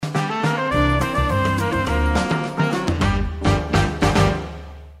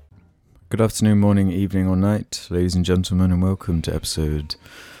good afternoon, morning, evening, or night, ladies and gentlemen, and welcome to episode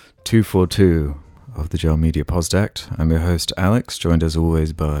 242 of the Jar Media Posdact. I'm your host, Alex, joined as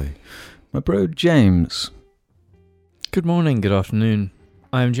always by my bro, James. Good morning, good afternoon.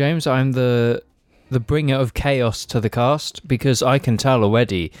 I'm James. I'm the bringer of chaos to the cast, because I can tell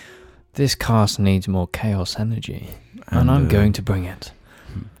already this cast needs more chaos energy, and I'm going to bring it.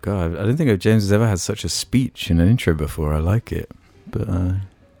 God, I don't think James has ever had such a speech in an intro before. I like it. But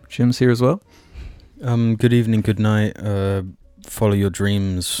Jim's here as well. Good evening, good night. Follow your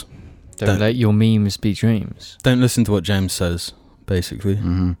dreams. Don't let your memes be dreams. Don't listen to what James says, basically.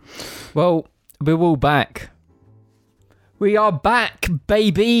 Mm-hmm. Well, we're all back. We are back,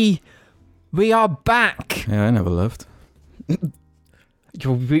 baby. We are back. Yeah, I never left.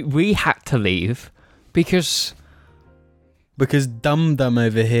 We had to leave because Dum Dum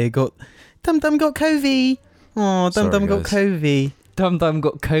over here got COVID. Oh, Dum Dum got COVID. Dum Dum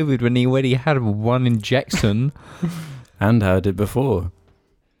got COVID when he already had one injection. And had it before.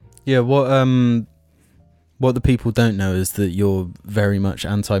 Yeah, what the people don't know is that you're very much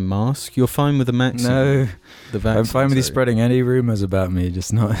anti-mask. You're fine with the vaccine. No, the vaccine. I'm fine with you spreading any rumours about me,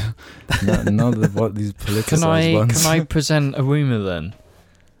 just not of what these politicised ones. Can I present a rumour then?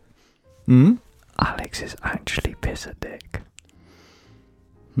 Hmm? Alex is actually piss a dick.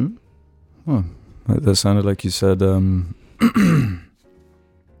 Hmm? Oh, that sounded like you said,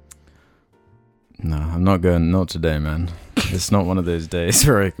 No, I'm not going, not today, man. It's not one of those days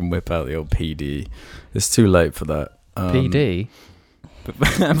where I can whip out the old PD. It's too late for that. PD? But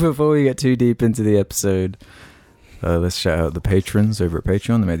before we get too deep into the episode, let's shout out the patrons over at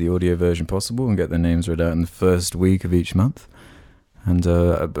Patreon. They made the audio version possible and get their names read out in the first week of each month. And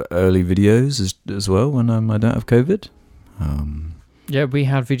early videos as well when I don't have COVID. Yeah, we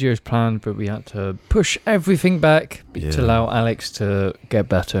had videos planned, but we had to push everything back to allow Alex to get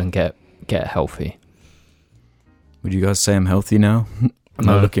better and get healthy. Would you guys say I'm healthy now? Am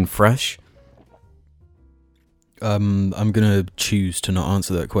I looking fresh? I'm gonna choose to not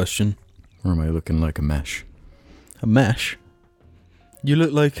answer that question. Or am I looking like a mesh? A mesh? You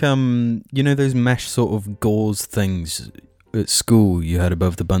look like you know those mesh sort of gauze things at school you had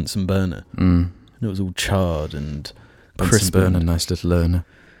above the Bunsen burner? Mm. And it was all charred and Bunsen crisp. burner, nice little learner.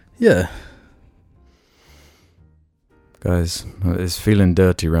 Yeah. Guys, it's feeling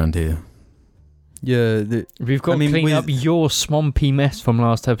dirty around here. Yeah, we've got to clean up your swampy mess from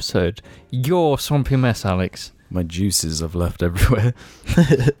last episode. Your swampy mess, Alex. My juices I've left everywhere.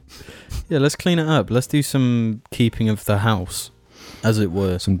 Yeah, let's clean it up. Let's do some keeping of the house, as it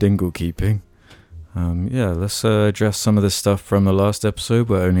were. Some dingle keeping. Yeah, let's address some of the stuff from the last episode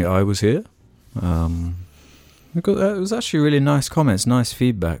where only I was here. It was actually really nice comments, nice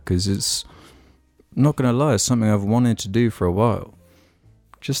feedback, because it's, not going to lie, it's something I've wanted to do for a while.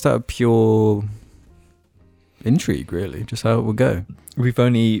 Just out of pure intrigue, really, just how it would go. We've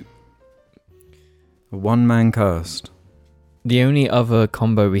only a one-man cast. The only other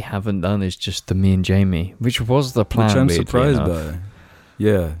combo we haven't done is just the me and Jamie, which was the plan. Which I'm surprised by.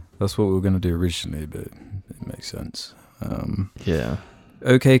 Yeah, that's what we were going to do originally, but it makes sense. Yeah.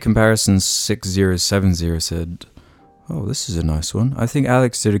 OK Comparisons 6070 said, "Oh, this is a nice one. I think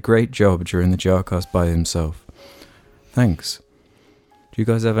Alex did a great job during the Jarcast by himself. Thanks. Do you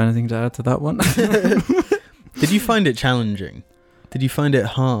guys have anything to add to that one?" Did you find it challenging? Did you find it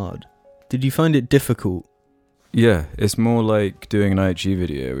hard? Did you find it difficult? Yeah, it's more like doing an IG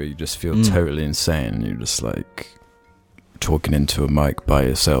video where you just feel totally insane and you're just like talking into a mic by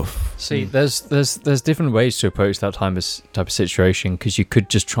yourself. See, there's different ways to approach that type of situation, because you could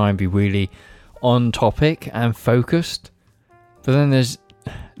just try and be really on topic and focused, but then there's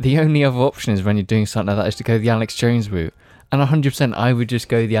the only other option is when you're doing something like that is to go the Alex Jones route. And 100% I would just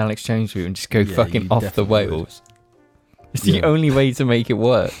go the Alex Jones route and just go fucking off the rails. It's the only way to make it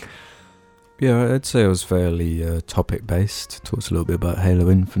work. Yeah, I'd say it was fairly topic-based. Talked a little bit about Halo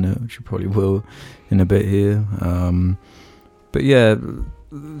Infinite, which you probably will in a bit here. But yeah,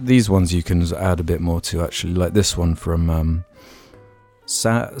 these ones you can add a bit more to, actually. Like this one from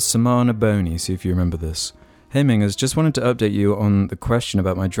Samana Boney, see if you remember this. "Hey Mingers, just wanted to update you on the question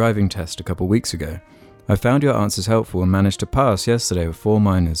about my driving test a couple weeks ago. I found your answers helpful and managed to pass yesterday with 4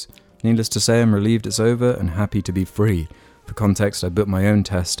 minors. Needless to say, I'm relieved it's over and happy to be free. For context, I booked my own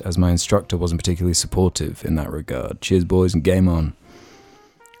test as my instructor wasn't particularly supportive in that regard. Cheers, boys, and game on."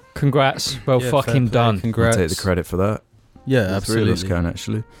 Congrats. Well, fucking done. Congrats. I'll take the credit for that. Yeah, That's absolutely. Three of us can,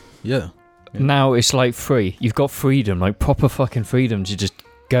 actually. Yeah. Now it's like free. You've got freedom, like proper fucking freedom to just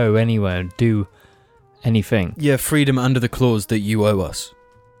go anywhere and do anything. Yeah, freedom under the clause that you owe us.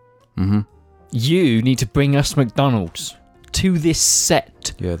 Mm-hmm. You need to bring us McDonald's. to this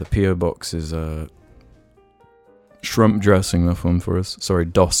set. Yeah, the PO box is shrimp dressing that one for us. Sorry,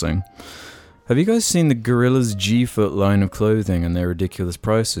 dossing. Have you guys seen the Gorillaz G-Foot line of clothing and their ridiculous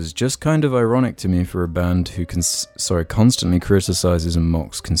prices? Just kind of ironic to me for a band who constantly criticizes and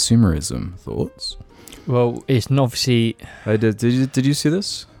mocks consumerism. Thoughts? Well, it's not obviously... I did. Did you see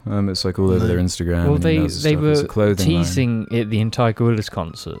this? It's like all over their Instagram. Well, and they emails and stuff. were teasing it the entire Gorillaz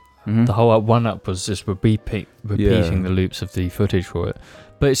concert. Mm-hmm. The whole one-up was just repeating the loops of the footage for it.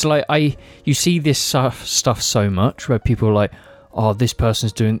 But it's like, you see this stuff so much where people are like, oh, this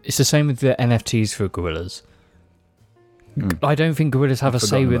person's doing... It's the same with the NFTs for Gorillaz. I don't think Gorillaz have a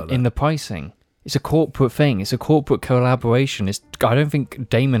say in the pricing. It's a corporate thing. It's a corporate collaboration. I don't think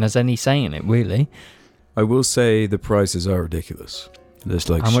Damon has any say in it, really. I will say the prices are ridiculous. There's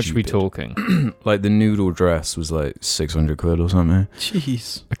like how much are we talking? Like the noodle dress was like 600 quid or something.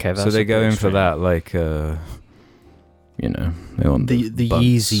 Jeez. Okay, that's so they go in for that, like, they want the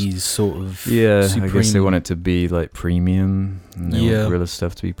Yeezys sort of. Yeah, supreme. I guess they want it to be like premium. And they want Gorilla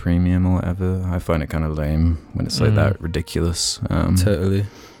stuff to be premium or whatever. I find it kind of lame when it's like that ridiculous. Totally.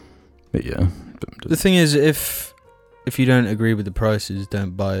 But yeah. The thing is, if you don't agree with the prices,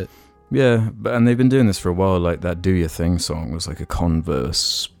 don't buy it. Yeah, and they've been doing this for a while. Like that "Do Your Thing" song was like a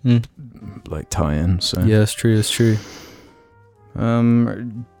Converse like tie-in. So yeah, it's true. It's true.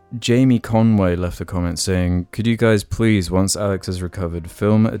 Jamie Conway left a comment saying, "Could you guys please, once Alex has recovered,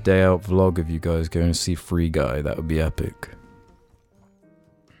 film a day out vlog of you guys going to see Free Guy? That would be epic."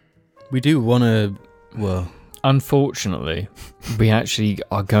 We do want to. Well, unfortunately, we actually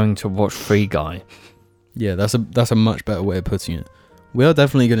are going to watch Free Guy. Yeah, that's a much better way of putting it. We are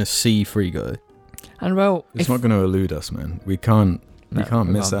definitely going to see Free Guy. And well, it's not going to elude us, man. We can't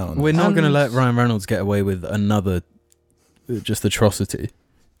miss out on We're not going to let Ryan Reynolds get away with another just atrocity.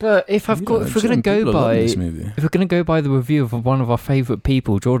 But if we're going to go by the review of one of our favourite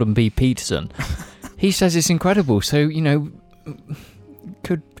people, Jordan B. Peterson, he says it's incredible. So, it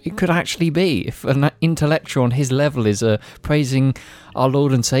could actually be if an intellectual on his level is praising our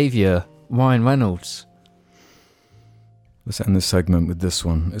Lord and Saviour, Ryan Reynolds. Let's end this segment with this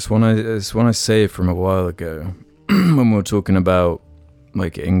one. It's one I saved from a while ago when we were talking about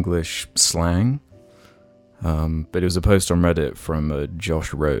like English slang. But it was a post on Reddit from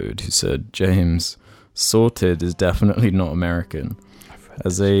Josh Rode who said, "James, sorted is definitely not American.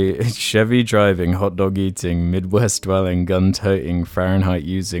 As a Chevy driving, hot dog eating, Midwest dwelling, gun toting, Fahrenheit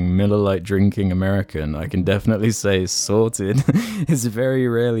using, Miller Lite drinking American, I can definitely say sorted is very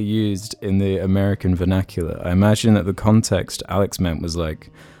rarely used in the American vernacular. I imagine that the context Alex meant was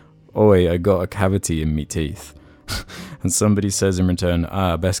like, oi, I got a cavity in me teeth." And somebody says in return,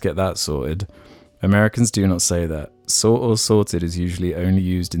 best get that sorted. Americans do not say that. Sort or sorted is usually only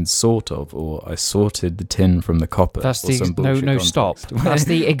used in sort of, or I sorted the tin from the copper. That's stop. That's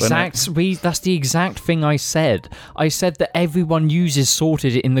the exact thing I said. I said that everyone uses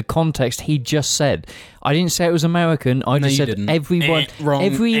sorted in the context he just said. I didn't say it was American. I just said everyone,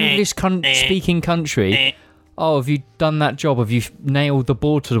 every English speaking country. Oh, have you done that job? Have you nailed the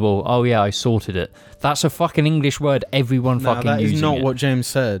board to the wall? Oh yeah, I sorted it. That's a fucking English word. Everyone fucking using it. That is not what James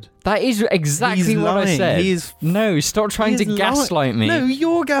said. That is exactly what I said. No, stop trying to gaslight me. No,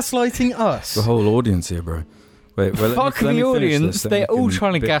 you're gaslighting us. The whole audience here, bro. Wait, fuck the audience. They're all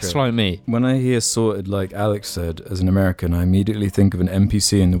trying to gaslight me. When I hear sorted, like Alex said, as an American, I immediately think of an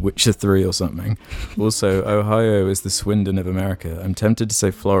NPC in The Witcher 3 or something. Also, Ohio is the Swindon of America. I'm tempted to say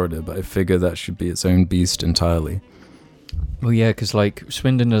Florida, but I figure that should be its own beast entirely. Well, yeah, because like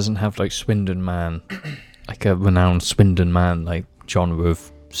Swindon doesn't have like Swindon Man, like a renowned Swindon Man, like genre of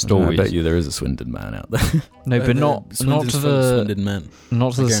stories. I bet you there is a Swindon Man out there. No, but not to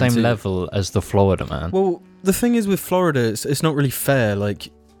the same level as the Florida Man. Well, the thing is with Florida, it's not really fair. Like,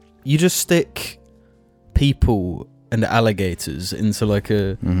 you just stick people and alligators into like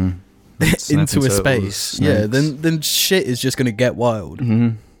a into a space. Yeah, then shit is just gonna get wild.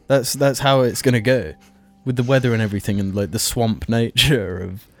 Mm-hmm. That's how it's gonna go with the weather and everything, and like the swamp nature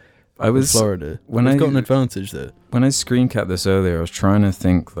of Florida. We've got an advantage there. When I screen capped this earlier, I was trying to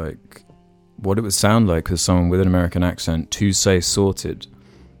think like what it would sound like for someone with an American accent to say sorted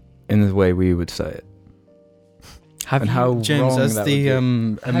in the way we would say it. James, as the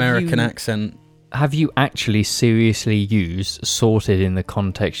American accent, have you actually seriously used sorted in the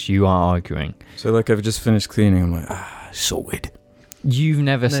context you are arguing? So like I've just finished cleaning, I'm like, sorted. You've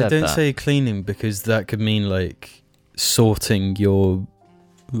never said that. Don't say cleaning, because that could mean like sorting your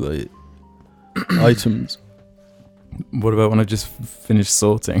like items. What about when I just finished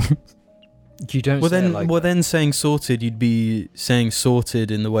sorting? You don't. Then saying sorted, you'd be saying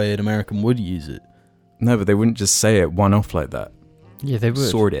sorted in the way an American would use it. No, but they wouldn't just say it one off like that. Yeah, they would.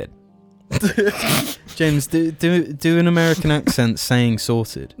 Sorted. James, do an American accent saying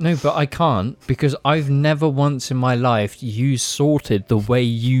sorted. No, but I can't because I've never once in my life used sorted the way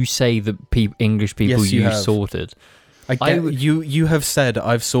you say that English people Yes, you use have. sorted. You have said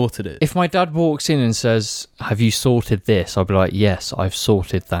I've sorted it. If my dad walks in and says, "Have you sorted this?" I'll be like, "Yes, I've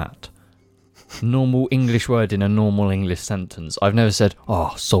sorted that." Normal English word in a normal English sentence. I've never said,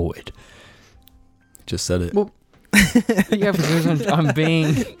 "Oh, sorted." Just said it. Well, Yeah, because I'm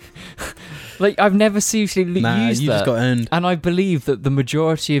being like I've never seriously used you that. just got owned. And I believe that the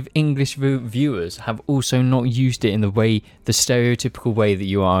majority of English viewers have also not used it in the stereotypical way that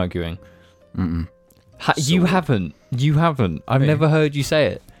you are arguing. Mm-mm. You haven't. I've never heard you say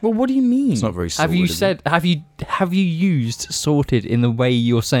it. Well, what do you mean? It's not very sorted. Have you used sorted in the way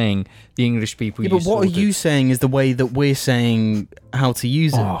you're saying the English people use but what sorted? are you saying is the way that we're saying how to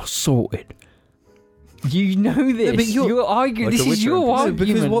use it? Oh, sorted. You know this. but you're arguing. Like This a is witcher your episode.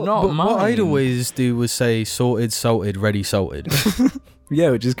 argument, not mine. what I'd always do was say sorted, salted, ready, salted.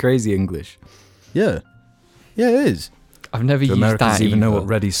 Yeah, which is crazy English. Yeah. Yeah, it is. I've never Do used Americans that even know either. what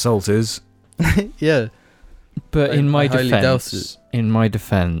ready salt is? Yeah. But I in my highly doubt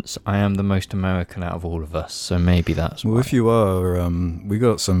defense, I am the most American out of all of us, so maybe that's Well, why. if you are, we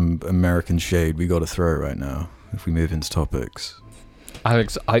got some American shade we got to throw right now if we move into topics.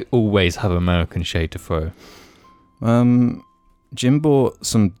 Alex, I always have American shade to throw. Jim bought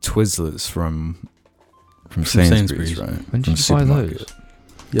some Twizzlers from Sainsbury's, right? When did From you buy supermarket. those?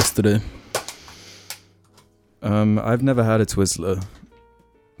 Yesterday. I've never had a Twizzler.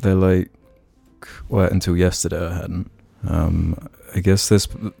 They're like, well, until yesterday I hadn't. I guess there's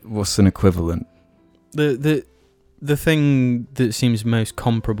what's an equivalent? The thing that seems most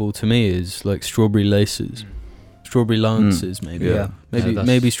comparable to me is like strawberry laces. Strawberry lances, maybe. Yeah.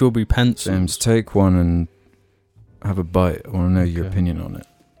 Maybe strawberry pencils. James, take one and have a bite. I want to know your Okay. opinion on it.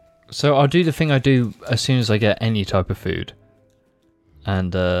 So I'll do the thing I do as soon as I get any type of food.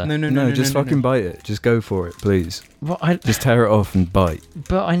 And No, just fucking bite it. Just go for it, please. Just tear it off and bite.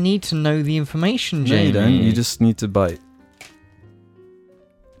 But I need to know the information, No, Jamie. you don't. You just need to bite.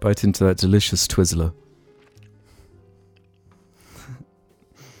 Bite into that delicious Twizzler.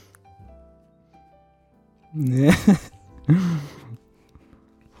 Yeah.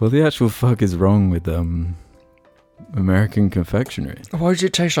 What the actual fuck is wrong with American confectionery? Why does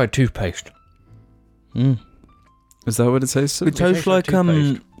it taste like toothpaste? Mm. Is that what it tastes It like? tastes like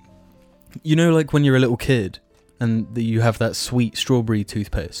toothpaste. you know, like when you're a little kid and you have that sweet strawberry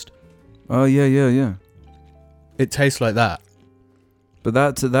toothpaste. Oh yeah. It tastes like that. But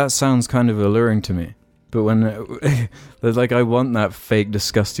that sounds kind of alluring to me. But when there's like, I want that fake,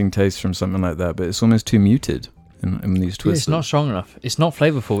 disgusting taste from something like that, but it's almost too muted in these Yeah, twists. it's not strong enough. It's not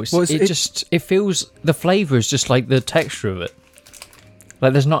flavorful. It feels the flavor is just like the texture of it.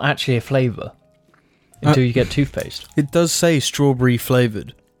 Like there's not actually a flavor until you get toothpaste. It does say strawberry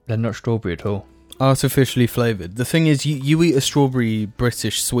flavoured. They're not strawberry at all. Artificially flavoured. The thing is, you eat a strawberry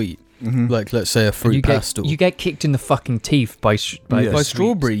British sweet, like let's say a fruit you pastel. You get kicked in the fucking teeth by Yes. by sweets.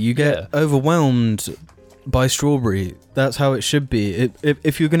 strawberry, you get overwhelmed by strawberry. That's how it should be.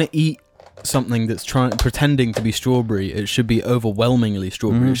 If you're going to eat something that's pretending to be strawberry, it should be overwhelmingly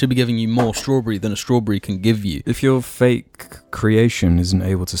strawberry. Mhm. It should be giving you more strawberry than a strawberry can give you. If your fake creation isn't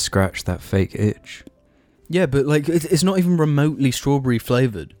able to scratch that fake itch. Yeah, but like it's not even remotely strawberry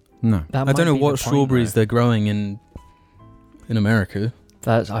flavored. No. That I might don't know be what the point, strawberries though. they're growing in America.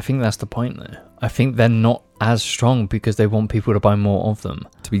 I think that's the point, though. I think they're not as strong because they want people to buy more of them.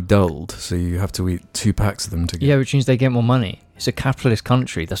 To be dulled, so you have to eat 2 packs of them to get... Yeah, which means they get more money. It's a capitalist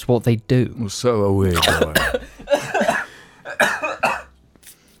country. That's what they do. Well, so are we.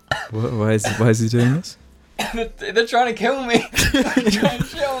 Why is he doing this? They're trying to kill me. They're trying to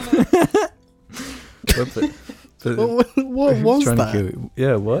kill me. What was Trying to that? kill you.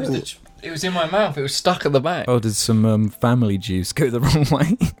 Yeah, what? It was in my mouth. It was stuck at the back. Oh, did some family juice go the wrong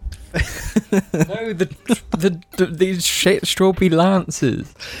way? No, these shit strawberry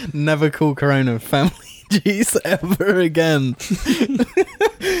lances. Never call Corona family juice ever again.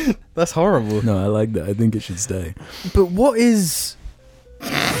 That's horrible. No, I like that. I think it should stay. But what is...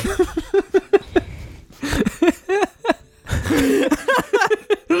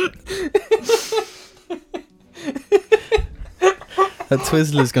 That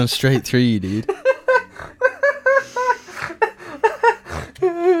Twizzler's gone straight through you, dude.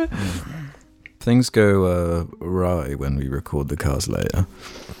 Things go awry when we record the cars later.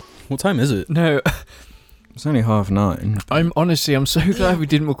 What time is it? No, It's only 9:30. I'm so glad we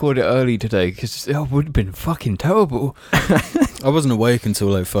didn't record it early today, because it would have been fucking terrible. I wasn't awake until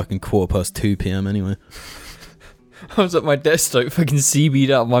like fucking 2:15 p.m. anyway. I was at my desk, like fucking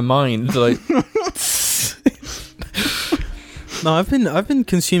CB'd out of my mind, like. No, I've been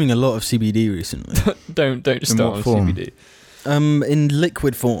consuming a lot of CBD recently. Don't start on form? CBD. In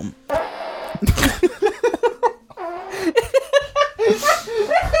liquid form.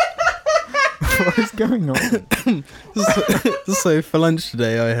 What is going on? So for lunch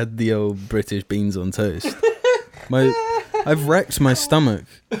today, I had the old British beans on toast. I've wrecked my stomach.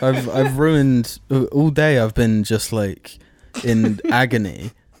 I've ruined all day. I've been just like in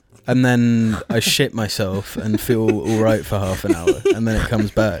agony, and then I shit myself and feel all right for half an hour, and then it comes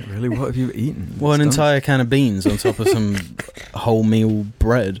back. Really, what have you eaten? Well, an entire can of beans on top of some wholemeal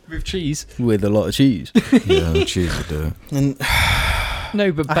bread With cheese. with a lot of cheese. Yeah, the cheese would do it. And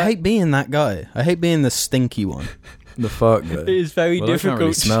No, but I hate being that guy. I hate being the stinky one. The fuck though. it is very Well, I can't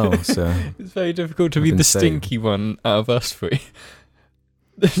really difficult. smell, so It's very difficult to I've be been the saved. stinky one out of us three.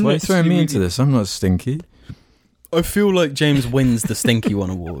 why are you throwing me into this? I'm not stinky. I feel like James wins the stinky one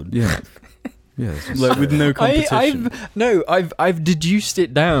award. Yeah. Yeah. It's just Like with no competition. I've deduced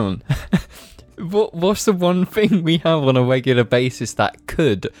it down. What's the one thing we have on a regular basis that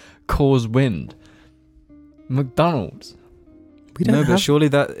could cause wind? McDonald's. We don't no, but have- surely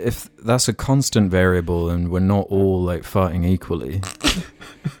that if that's a constant variable and we're not all like farting equally.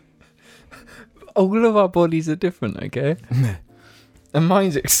 All of our bodies are different, okay? And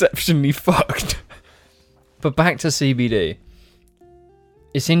mine's exceptionally fucked. But back to CBD.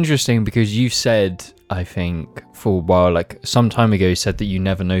 It's interesting because you said, I think, for a while, like some time ago, you said that you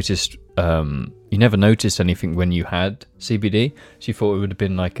never noticed anything when you had CBD. So you thought it would have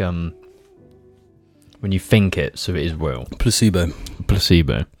been like when you think it, so it is real. Placebo.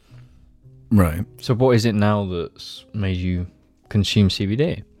 Right. So what is it now that's made you consume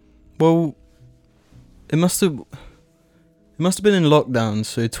CBD? Well, it must have been in lockdown.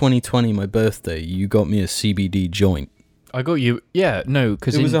 So 2020, my birthday, you got me a CBD joint. I got you. Yeah, no,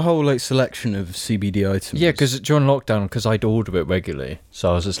 because It was a whole like selection of CBD items. yeah, because during lockdown, because I'd order it regularly, so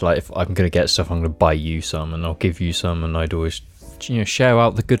I was just like, if I'm gonna get stuff, I'm gonna buy you some, and I'll give you some, and I'd always, share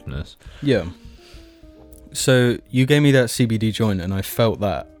out the goodness. Yeah. So you gave me that CBD joint, and I felt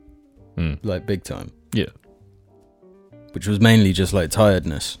that like big time. Yeah. Which was mainly just like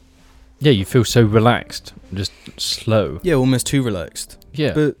tiredness. Yeah, you feel so relaxed, just slow. Yeah, almost too relaxed.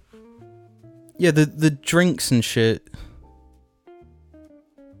 Yeah. But yeah, the drinks and shit.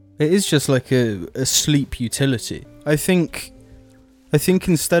 It is just like a sleep utility. I think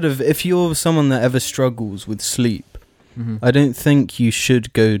instead of, if you're someone that ever struggles with sleep, I don't think you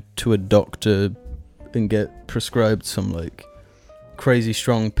should go to a doctor and get prescribed some like crazy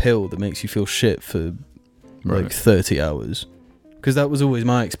strong pill that makes you feel shit for like 30 hours. Because that was always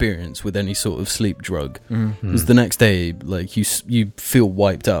my experience with any sort of sleep drug. Because the next day, like you feel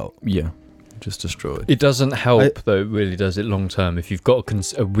wiped out. Yeah. Just destroyed. It doesn't help, though, really, does it, long term? If you've got a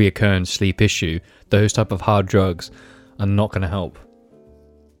reoccurring sleep issue, those type of hard drugs are not going to help.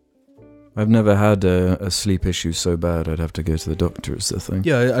 I've never had a sleep issue so bad I'd have to go to the doctor is the thing.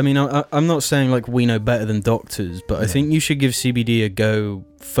 Yeah, I mean, I'm not saying like we know better than doctors, but I think you should give CBD a go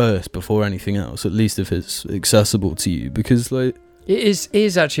first before anything else, at least if it's accessible to you, because like... It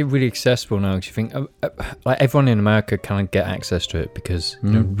is actually really accessible now, because you think, like everyone in America can get access to it, because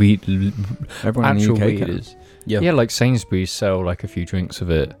Everyone actual in the UK weed can. is... Yeah, like Sainsbury's sell like a few drinks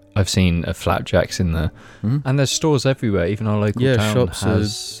of it. I've seen a Flapjacks in there. And there's stores everywhere, even our local town shops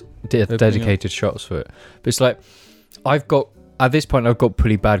has dedicated shops for it. But it's like, at this point I've got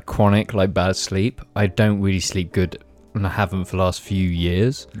pretty bad chronic, like bad sleep. I don't really sleep good, and I haven't for the last few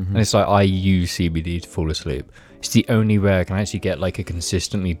years. And it's like I use CBD to fall asleep. It's the only way I can actually get like a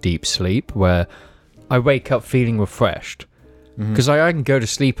consistently deep sleep where I wake up feeling refreshed. Because I can go to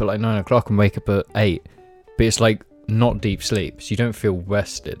sleep at like 9 o'clock and wake up at 8, but it's like not deep sleep, so you don't feel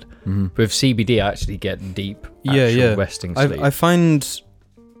rested. But with CBD, I actually get deep, resting sleep. I find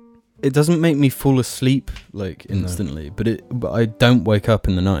it doesn't make me fall asleep like instantly, but I don't wake up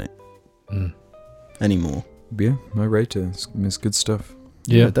in the night anymore. Yeah, I rate it. It's good stuff.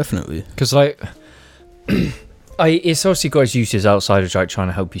 Yeah, definitely. Because like, it's obviously got its uses outside of like trying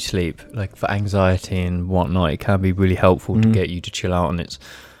to help you sleep, like for anxiety and whatnot. It can be really helpful to get you to chill out, and it's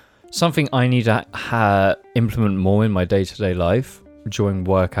something I need to implement more in my day-to-day life during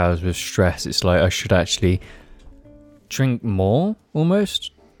work hours with stress. It's like I should actually drink more,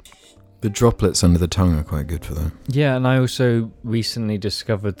 almost. The droplets under the tongue are quite good for that. Yeah, and I also recently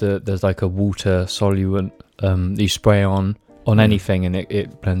discovered that there's like a water solute that you spray on on anything, and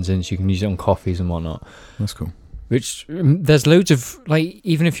it blends in, so you can use it on coffees and whatnot. That's cool. Which, there's loads of, like,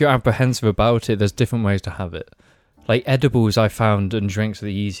 even if you're apprehensive about it, there's different ways to have it. Like, edibles I found and drinks are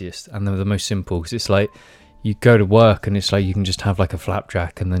the easiest, and they're the most simple, because it's like, you go to work and it's like you can just have like a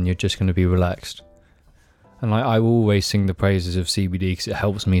flapjack and then you're just going to be relaxed. And like, I will always sing the praises of CBD because it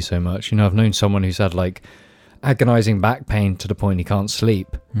helps me so much. You know, I've known someone who's had like agonizing back pain to the point he can't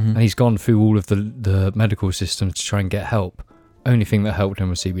sleep, and he's gone through all of the medical systems to try and get help. Only thing that helped him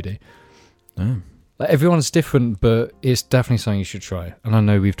was CBD. Damn. Like, everyone's different, but it's definitely something you should try. And I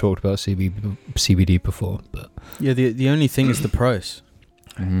know we've talked about CBD before, but yeah, the only thing is the price.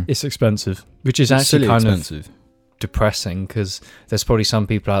 It's expensive, which is it's actually kind expensive. of depressing, because there's probably some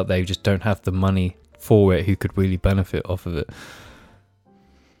people out there who just don't have the money for it who could really benefit off of it.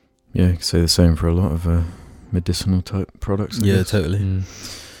 Yeah, you could say the same for a lot of medicinal type products. I guess. Totally.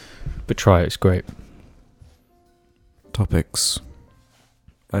 But try it, it's great. Topics.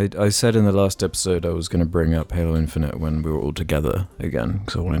 I said in the last episode I was going to bring up Halo Infinite when we were all together again,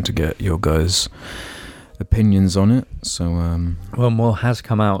 because I wanted to get your guys' opinions on it. So well, more has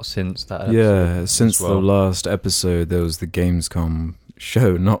come out since that episode. Yeah, since the last episode there was the Gamescom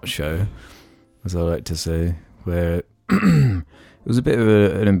not show, as I like to say, where it was a bit of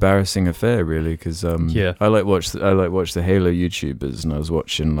an embarrassing affair, really, because I watch the Halo YouTubers, and I was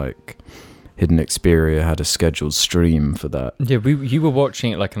watching like Hidden Xperia had a scheduled stream for that. Yeah, you were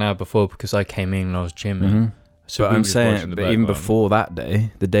watching it like an hour before because I came in and I was gymming. So but I'm saying, but even before that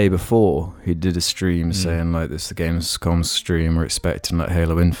day, the day before, he did a stream saying like, "This is the Gamescom stream. We're expecting like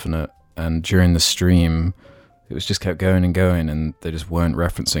Halo Infinite." And during the stream, it was just kept going and going, and they just weren't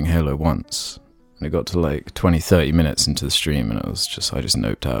referencing Halo once. And it got to like 20, 30 minutes into the stream, and I just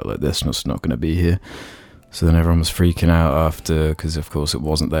noped out like, this was not going to be here. So then everyone was freaking out after, because of course it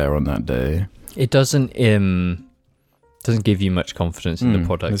wasn't there on that day. It doesn't give you much confidence in the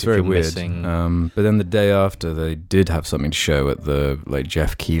product. It's very weird. Missing. But then the day after, they did have something to show at the like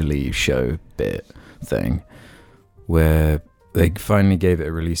Jeff Keighley show bit thing, where they finally gave it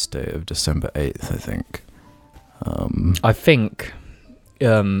a release date of December 8th, I think. I think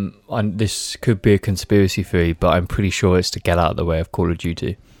this could be a conspiracy theory, but I'm pretty sure it's to get out of the way of Call of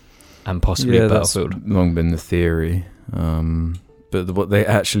Duty and possibly Battlefield. That's long been the theory. But what they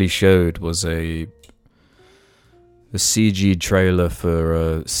actually showed was a CG trailer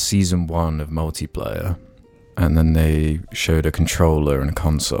for season 1 of multiplayer, and then they showed a controller and a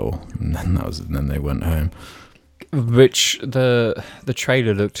console, and then they went home. Which the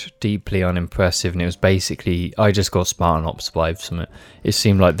trailer looked deeply unimpressive, and it was basically, I just got Spartan Ops vibes from it. It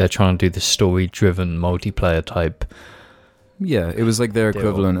seemed like they're trying to do the story-driven multiplayer type. Yeah, it was like their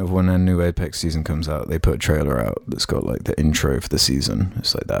equivalent of when a new Apex season comes out, they put a trailer out that's got like the intro for the season.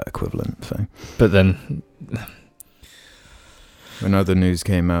 It's like that equivalent thing. But then when other news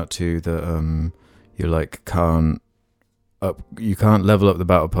came out too, that you can't level up the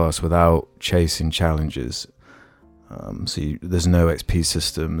battle pass without chasing challenges. There's no XP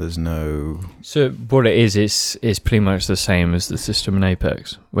system. There's no. So what it is, it's pretty much the same as the system in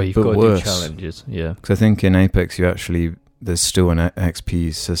Apex, where you've got to do challenges. Yeah, because I think in Apex there's still an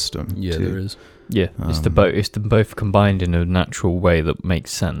XP system. Yeah, too. there is. Yeah, it's the both combined in a natural way that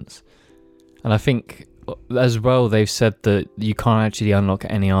makes sense. And I think as well, they've said that you can't actually unlock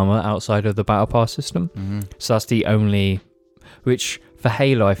any armor outside of the battle pass system. So that's the only, which for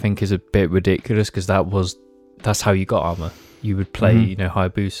Halo I think is a bit ridiculous, because that's how you got armor. You would play,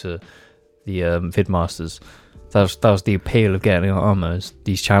 Hayabusa, the Vidmasters. That was the appeal of getting armor,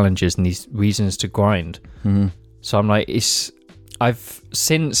 these challenges and these reasons to grind. So I'm like, I've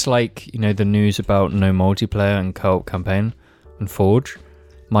since the news about no multiplayer and co-op campaign and Forge,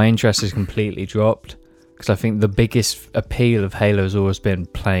 my interest has completely dropped, because I think the biggest appeal of Halo has always been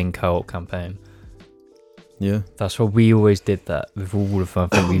playing co-op campaign. Yeah, that's what we always did that with all of them.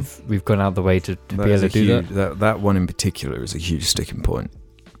 I think we've gone out the way to be able to do that. That one in particular is a huge sticking point.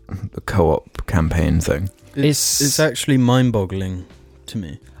 The co-op campaign thing. It's actually mind-boggling to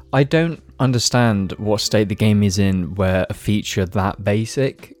me. I don't understand what state the game is in where a feature that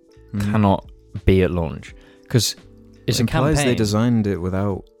basic cannot be at launch, because it's a campaign. They designed it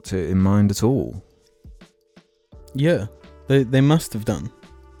without it in mind at all. Yeah, they must have done,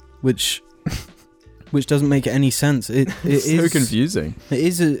 which doesn't make any sense. It's so confusing. It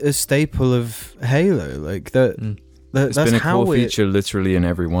is a staple of Halo, like that. It's that's been a how core feature literally in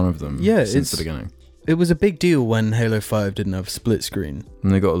every one of them. Yeah, since the beginning. It was a big deal when Halo 5 didn't have split screen.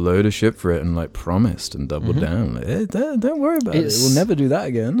 And they got a load of shit for it and promised and doubled down. Don't worry about it. We'll never do that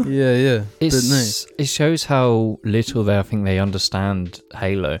again. Yeah. It shows how little I think they understand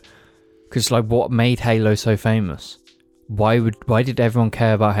Halo. Because what made Halo so famous? why did everyone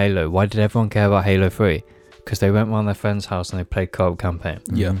care about Halo? Why did everyone care about Halo 3? Because they went around their friend's house and they played co-op campaign.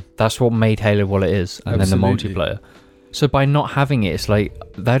 Yeah. That's what made Halo what it is. And Absolutely. then the multiplayer. So by not having it, it's like,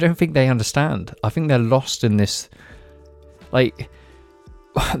 I don't think they understand. I think they're lost in this. Like,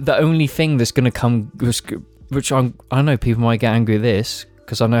 the only thing that's going to come, which I know people might get angry at this,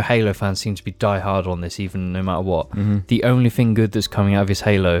 because I know Halo fans seem to be die hard on this, even no matter what. Mm-hmm. The only thing good that's coming out of this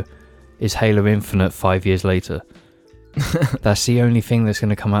Halo is Halo Infinite 5 years later. That's the only thing that's going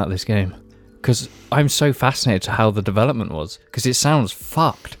to come out of this game. Because I'm so fascinated to how the development was, because it sounds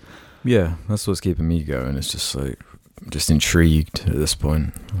fucked. Yeah, that's what's keeping me going. It's just like, I'm just intrigued at this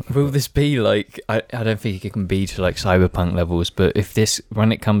point. Will this be like, I don't think it can be to like Cyberpunk levels, but if this,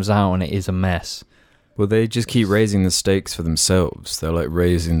 when it comes out and it is a mess. Well, they just keep raising the stakes for themselves. They're like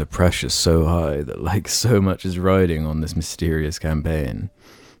raising the pressure so high that like so much is riding on this mysterious campaign.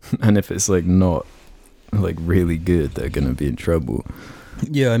 And if it's like not like really good, they're going to be in trouble.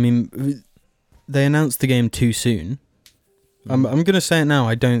 Yeah, I mean, they announced the game too soon. I'm going to say it now.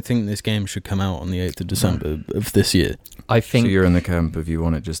 I don't think this game should come out on the 8th of December of this year. I think... So you're in the camp of you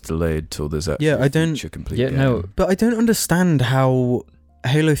want it just delayed till there's actually I don't... feature complete Yeah, game. no. But I don't understand how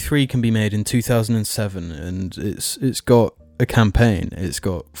Halo 3 can be made in 2007 and it's got a campaign. It's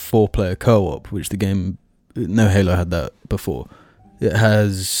got 4-player co-op, which the game... No Halo had that before. It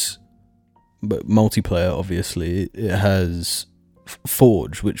has... But multiplayer, obviously. It has...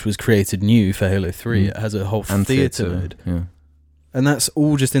 Forge, which was created new for Halo 3. It has a whole and theatre mode. Yeah. And that's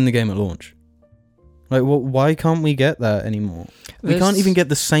all just in the game at launch. Like, why can't we get that anymore? We can't even get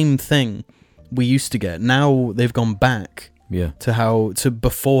the same thing we used to get. Now they've gone back to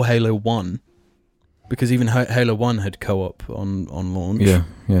before Halo 1. Because even Halo 1 had co-op on launch. Yeah,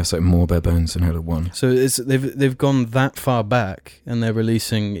 it's like more bare bones than Halo 1. So they've gone that far back and they're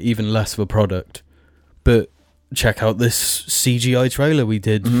releasing even less of a product. But check out this CGI trailer we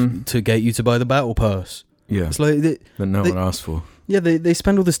did to get you to buy the Battle Pass. Yeah, it's like that no one asked for. Yeah, they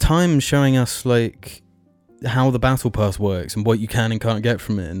spend all this time showing us like how the Battle Pass works and what you can and can't get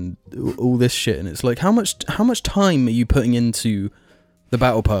from it and all this shit. And it's like, how much time are you putting into the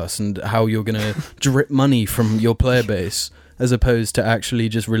Battle Pass and how you're gonna drip money from your player base as opposed to actually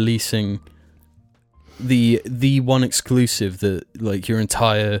just releasing the one exclusive that like your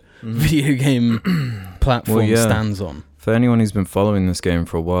entire video game platform stands on. For anyone who's been following this game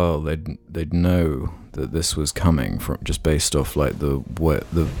for a while, they'd know that this was coming from just based off like the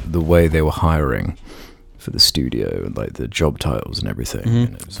way they were hiring for the studio and like the job titles and everything.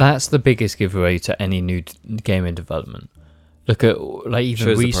 And that's the biggest giveaway to any new game in development. Look at like even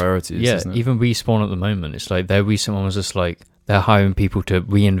shows the priorities. Yeah, isn't it? even Respawn at the moment. It's like their recent one was just like they're hiring people to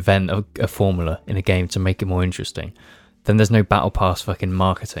reinvent a formula in a game to make it more interesting. Then there's no Battle Pass fucking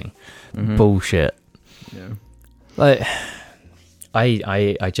marketing. Bullshit. Yeah. Like,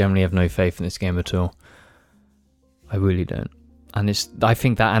 I generally have no faith in this game at all. I really don't. And I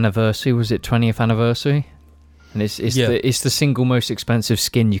think that anniversary, was it 20th anniversary? And it's the single most expensive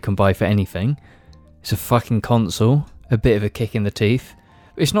skin you can buy for anything. It's a fucking console, a bit of a kick in the teeth.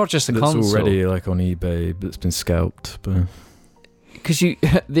 It's not just a console. It's already like on eBay, but it's been scalped. But because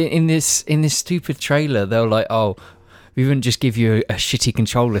in this stupid trailer, they were like, oh, we wouldn't just give you a shitty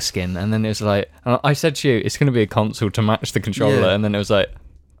controller skin. And then it was like, I said to you, it's going to be a console to match the controller. And then it was like,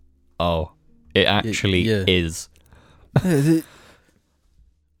 oh, it actually is.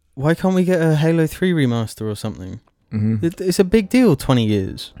 Why can't we get a Halo 3 remaster or something? It's a big deal, 20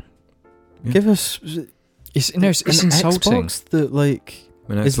 years. Yeah. Give us... It's insulting. Xbox that, like...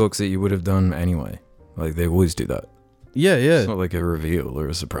 An Xbox that you would have done anyway. Like, they always do that. Yeah. It's not like a reveal or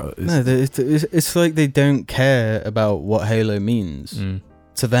a surprise. No, it's like they don't care about what Halo means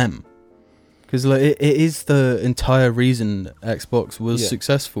to them. Because like, it is the entire reason Xbox was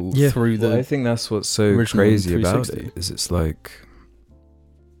successful through the... I think that's what's so crazy about it, is it's like...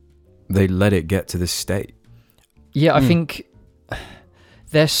 They let it get to this state. Yeah, I think...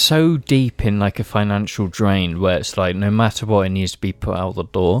 They're so deep in like a financial drain where it's like no matter what, it needs to be put out the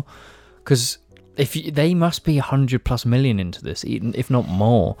door. Because they must be 100+ million into this, if not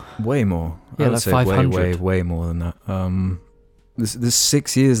more. Way more. Yeah, I would like say 500. way more than that. This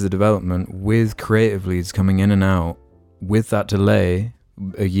 6 years of development with creative leads coming in and out, with that delay,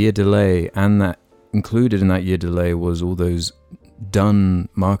 a year delay, and that included in that year delay was all those done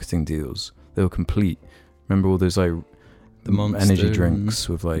marketing deals. They were complete. Remember all those like the Monster energy drinks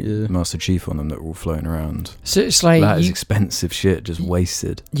with like Master Chief on them that were all floating around. So it's like that is expensive shit, just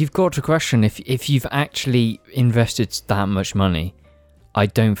wasted. You've got to question if you've actually invested that much money. I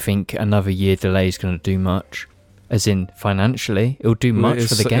don't think another year delay is going to do much. As in financially, it'll do much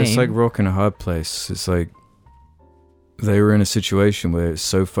for the game. It's like rock in a hard place. It's like they were in a situation where it's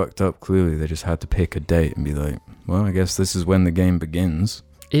so fucked up. Clearly, they just had to pick a date and be like, "Well, I guess this is when the game begins.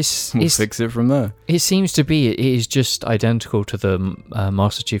 We'll fix it from there." It seems to be. It is just identical to the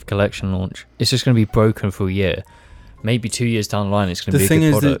Master Chief Collection launch. It's just going to be broken for a year. Maybe 2 years down the line, it's going to be a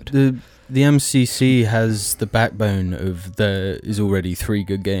good product. The thing is, the MCC has the backbone of there is already 3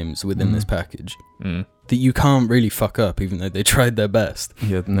 good games within this package that you can't really fuck up, even though they tried their best.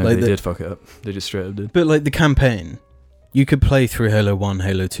 Yeah, no, like they did fuck it up. They just straight up did. But like the campaign, you could play through Halo 1,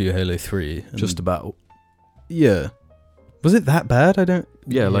 Halo 2, Halo 3. Just about. Yeah. Was it that bad? I don't...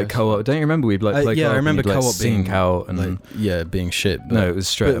 Yeah, like co-op. Don't you remember we'd like play I remember co-op like, being out and like, being shit. But, no, it was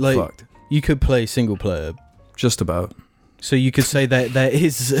straight up fucked. You could play single player. Just about. So you could say that there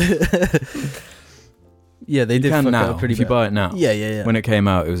is... yeah, they did fuck it up pretty bad. If you buy it now. Yeah. When it came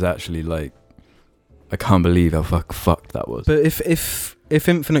out, it was actually like... I can't believe how fucked that was. But if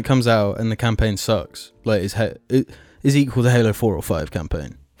Infinite comes out and the campaign sucks, like it is equal to Halo 4 or 5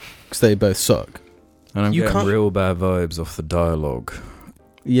 campaign, because they both suck. And I'm getting real bad vibes off the dialogue.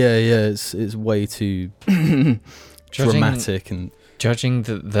 Yeah, it's way too dramatic and judging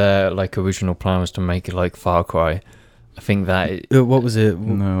that their like original plan was to make it like Far Cry. I think that what was it?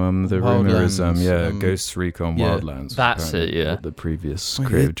 No, the rumor is Wildlands, Ghost Recon Wildlands. That's it. Yeah, the previous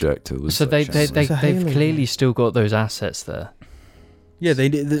creative director was. So they've clearly still got those assets there. Yeah, they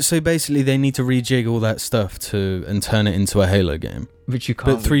did. So basically, they need to rejig all that stuff and turn it into a Halo game. Which you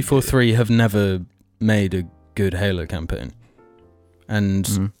can't. But 343 have never made a good Halo campaign,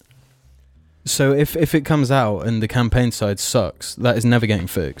 and so if it comes out and the campaign side sucks, that is never getting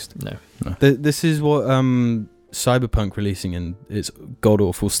fixed. No. This is what Cyberpunk releasing in its god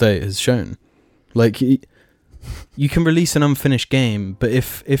awful state has shown. Like you can release an unfinished game, but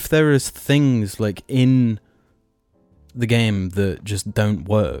if there is things like in the game that just don't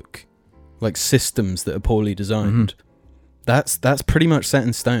work, like systems that are poorly designed, that's pretty much set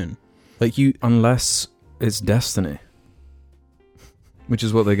in stone. Like unless it's Destiny, which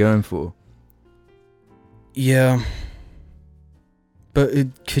is what they're going for. Yeah. But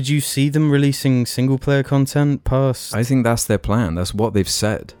could you see them releasing single-player content past... I think that's their plan. That's what they've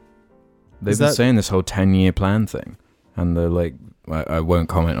said. They've been saying this whole 10-year plan thing. And they're like... I won't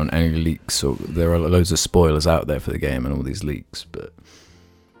comment on any leaks. Or there are loads of spoilers out there for the game and all these leaks. But...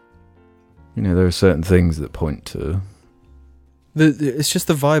 there are certain things that point to... It's just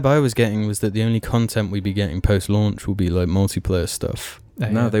the vibe I was getting was that the only content we'd be getting post-launch will be like multiplayer stuff.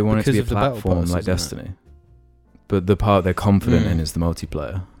 No, they want it to be a platform like Destiny. But the part they're confident in is the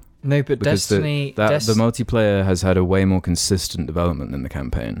multiplayer. No, but because Destiny... the multiplayer has had a way more consistent development than the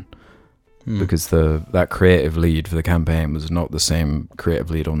campaign. Because that creative lead for the campaign was not the same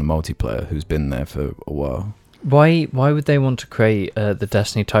creative lead on the multiplayer who's been there for a while. Why would they want to create the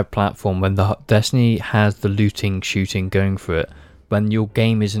Destiny type platform when the Destiny has the looting shooting going for it? When your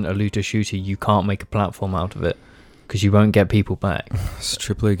game isn't a looter shooter, you can't make a platform out of it because you won't get people back. It's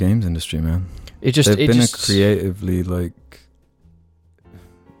the AAA games industry, man. They've been a creatively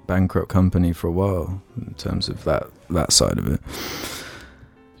bankrupt company for a while in terms of that side of it.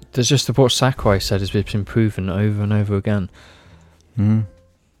 There's just what Sakurai said has been proven over and over again. But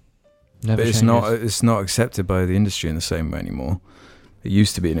Never it's not accepted by the industry in the same way anymore. It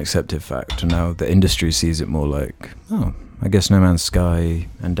used to be an accepted fact, and now the industry sees it more like, oh, I guess No Man's Sky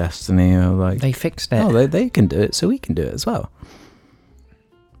and Destiny are like... They fixed it. Oh, they can do it, so we can do it as well.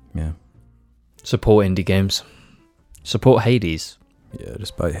 Yeah. Support indie games. Support Hades. Yeah,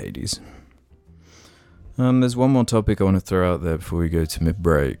 just buy Hades. There's one more topic I want to throw out there before we go to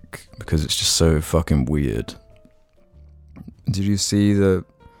mid-break, because it's just so fucking weird. Did you see the...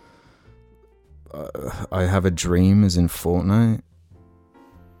 I Have a Dream is in Fortnite?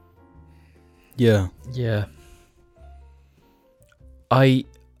 Yeah.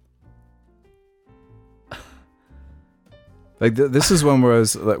 This is one where I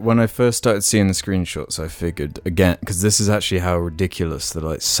was like, when I first started seeing the screenshots, I figured again, because this is actually how ridiculous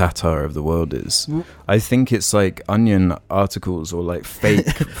the satire of the world is. I think it's like Onion articles or fake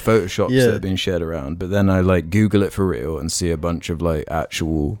photoshops that have been shared around, but then I Google it for real and see a bunch of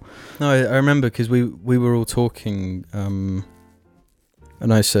actual. No, I remember because we were all talking, and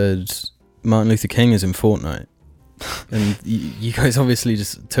I said Martin Luther King is in Fortnite, and you guys obviously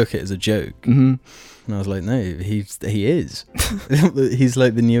just took it as a joke. And I was like, no, he is. He's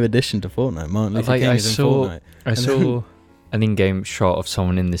like the new addition to Fortnite. Martin Luther King is in Fortnite. I saw an in-game shot of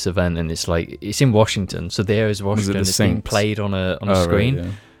someone in this event, and it's in Washington. So there is Washington. It's being played on a screen, right,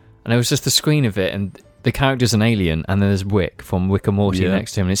 yeah. And it was just the screen of it, and the character's an alien, and then there's Wick from Wick and Morty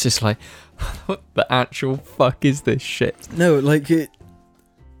next to him, and it's just like, what the actual fuck is this shit? No,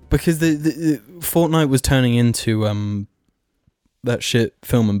 because the Fortnite was turning into that shit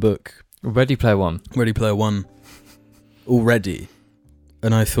film and book, Ready Player One, already.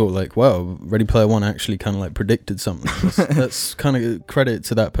 And I thought, like, wow, Ready Player One actually kind of like predicted something. That's kind of credit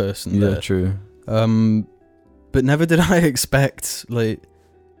to that person. Yeah, there. true. But never did I expect, like,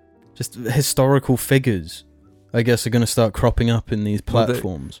 just historical figures, I guess, are going to start cropping up in these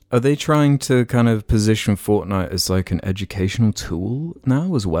platforms. Are they trying to kind of position Fortnite as like an educational tool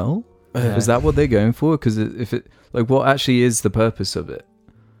now as well? Is that what they're going for? Because if it, like, what actually is the purpose of it?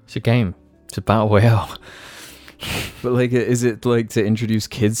 It's a game. It's a battle royale. But like, is it like to introduce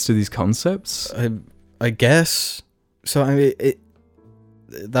kids to these concepts? I guess. So I mean,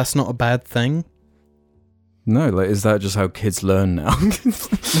 that's not a bad thing. No, like, is that just how kids learn now?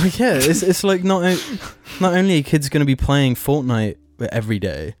 Well, yeah, it's like not only are kids going to be playing Fortnite every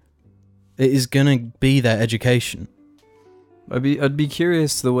day, it is going to be their education. I'd be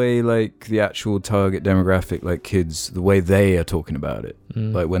curious the way, like, the actual target demographic, like kids, the way they are talking about it,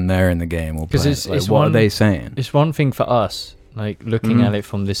 like when they're in the game or playing. Like, what are they saying? It's one thing for us, like looking at it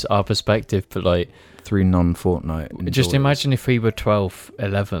from our perspective, but like 3 non-Fortnite. Just imagine if we were 12,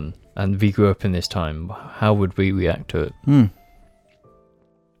 11, and we grew up in this time. How would we react to it?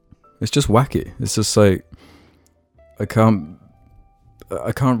 It's just wacky. It's just like I can't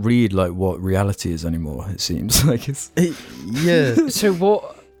read like what reality is anymore. It seems like yeah. So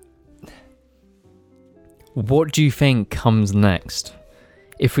what do you think comes next?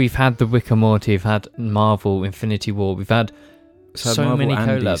 If we've had the Rick and Morty, we've had Marvel, Infinity War, we've had so Marvel many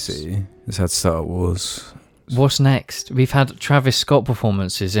and collabs. DC. It's had Star Wars. What's next? We've had Travis Scott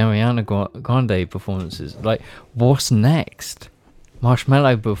performances, Ariana Grande performances. Like, what's next?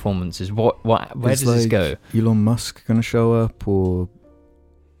 Marshmallow performances. Where does this go? Elon Musk gonna show up or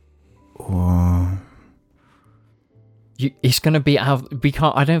It's gonna be out. We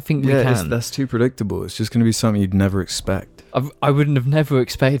can't. I don't think we can. That's too predictable. It's just gonna be something you'd never expect. I wouldn't have never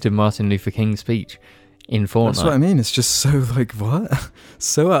expected Martin Luther King's speech in Fortnite. That's what I mean. It's just so like what?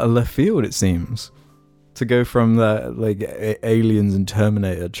 So out of left field it seems. To go from that like Aliens and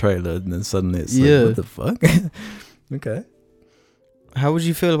Terminator trailer and then suddenly it's like, what the fuck? Okay. How would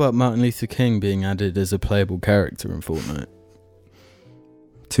you feel about Martin Luther King being added as a playable character in Fortnite?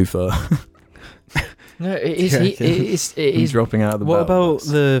 Too far. No, it is dropping out of the What battle.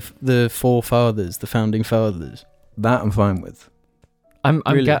 about the forefathers, the founding fathers? That I'm fine with.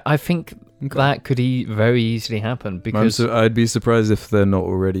 I think that could very easily happen because I'd be surprised if they're not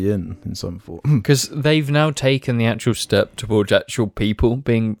already in some form. Because they've now taken the actual step towards actual people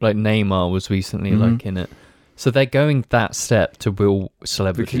being like Neymar was recently like in it. So they're going that step to real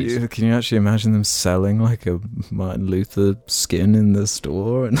celebrities. Can you actually imagine them selling like a Martin Luther skin in the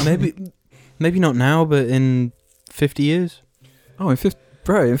store? And maybe not now, but in 50 years. Oh, in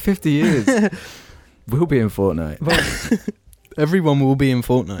 50 years, we'll be in Fortnite. Everyone will be in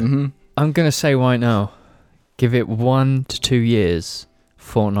Fortnite. I'm going to say right now, give it 1 to 2 years,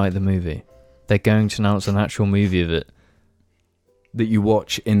 Fortnite the movie. They're going to announce an actual movie of it. That you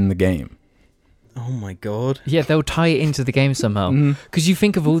watch in the game. Oh my god. Yeah, they'll tie it into the game somehow. Because you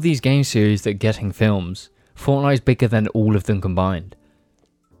think of all these game series that are getting films, Fortnite's bigger than all of them combined.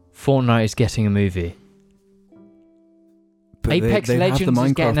 Fortnite is getting a movie. But Apex Legends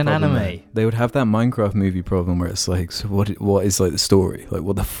is getting an anime. They would have that Minecraft movie problem where it's like, so what is like the story? Like,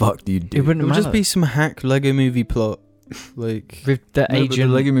 what the fuck do you do? It wouldn't would matter. just be some hack Lego movie plot. Like with the agent.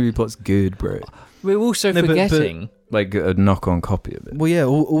 The Lego movie plot's good, bro. We're also forgetting like a knock-on copy of it. Well, yeah,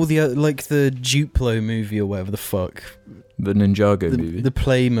 all the like the Duplo movie or whatever the fuck, the Ninjago movie, the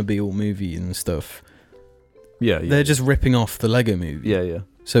Playmobil movie and stuff. Yeah, they're just ripping off the Lego movie. Yeah.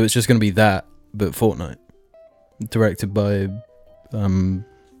 So it's just going to be that, but Fortnite, directed by the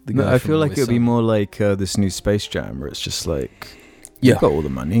guy. I feel like it'll be more like this new Space Jam, where it's just like, yeah, we've got all the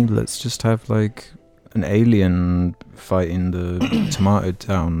money. Let's just have like an alien fighting the Tomato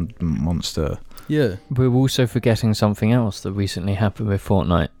Town monster. Yeah. We're also forgetting something else that recently happened with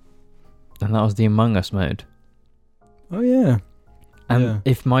Fortnite, and that was the Among Us mode. Oh yeah. And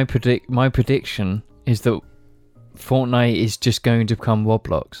if my prediction is that Fortnite is just going to become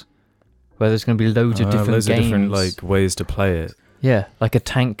Roblox, where there's going to be loads of different games, different like ways to play it. Yeah, like a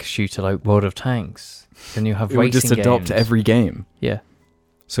tank shooter, like World of Tanks. Then you have racing just adopt games. every game. Yeah.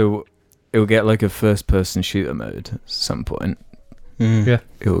 So it'll get like a first-person shooter mode at some point. Yeah.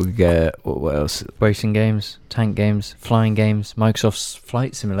 It'll get what else? Racing games, tank games, flying games, Microsoft's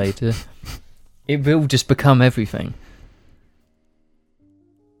Flight Simulator. It will just become everything.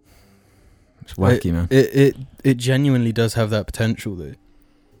 It's wacky, man. It genuinely does have that potential, though,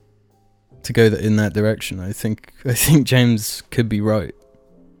 to go in that direction. I think James could be right.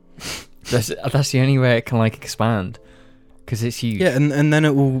 That's the only way it can like expand. because it's huge. Yeah, and then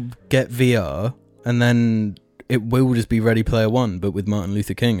it will get VR, and then it will just be Ready Player One, but with Martin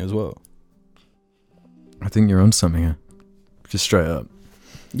Luther King as well. I think you're on something here. Just straight up.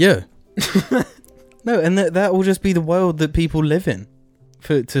 Yeah. No, and that will just be the world that people live in,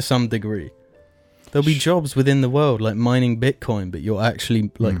 to some degree. There'll be jobs within the world, like mining Bitcoin, but you're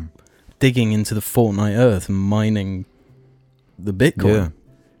actually like digging into the Fortnite earth and mining the Bitcoin.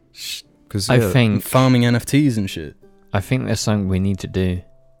 Yeah. Because I think farming NFTs and shit. I think there's something we need to do.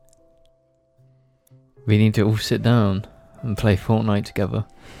 We need to all sit down and play Fortnite together.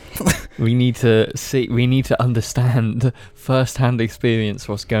 We need to understand first-hand experience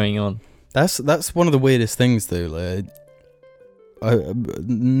what's going on. That's one of the weirdest things, though. Like,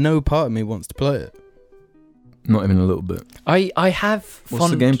 no part of me wants to play it. Not even a little bit. I have.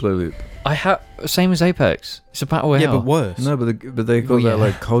 What's the gameplay loop? I have same as Apex. It's a battle royale. Yeah, but worse. No, but they got that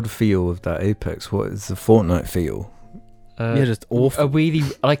like COD feel of that Apex. What is the Fortnite feel? Yeah, just awful. A really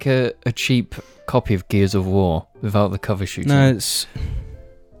like a cheap copy of Gears of War without the cover shooting. No, it's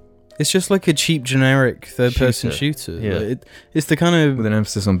just like a cheap generic third-person shooter. Yeah, like it's the kind of with an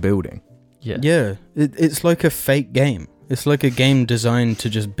emphasis on building. Yeah. It's like a fake game. It's like a game designed to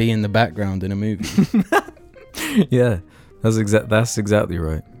just be in the background in a movie. Yeah, that's exactly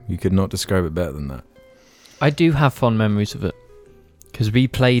right. You could not describe it better than that. I do have fond memories of it because we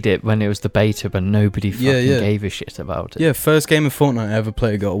played it when it was the beta, but nobody fucking gave a shit about it. Yeah, first game of Fortnite I ever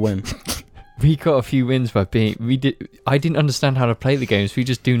played got a win. We got a few wins by I didn't understand how to play the games. We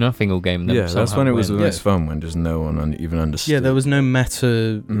just do nothing all game. Yeah, that's when it was the most fun, when just no one even understood. Yeah, there was no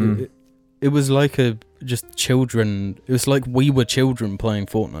meta. Mm-hmm. It was like just children. It was like we were children playing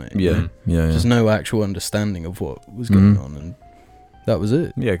Fortnite. Yeah, yeah. There's no actual understanding of what was going on, and that was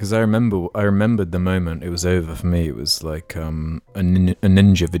it. Yeah, because I remembered the moment it was over for me. It was like a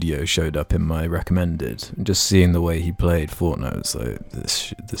ninja video showed up in my recommended. Just seeing the way he played Fortnite was like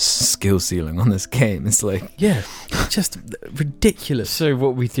this skill ceiling on this game. It's like just ridiculous. So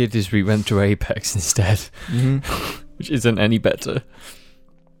what we did is we went to Apex instead, which isn't any better.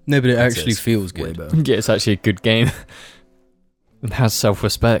 No, but it actually feels good. Yeah, it's actually a good game. It has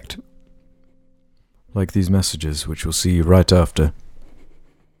self-respect. Like these messages, which we'll see right after.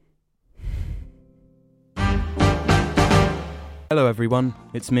 Hello everyone,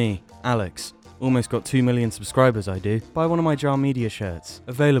 it's me, Alex. Almost got 2 million subscribers I do. Buy one of my Jar Media shirts.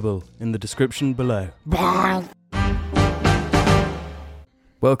 Available in the description below.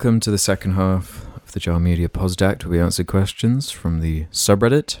 Welcome to the second half of the Jar Media Posdact, where we answer questions from the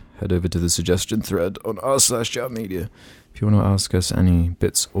subreddit. Head over to the suggestion thread on r/Jar Media if you want to ask us any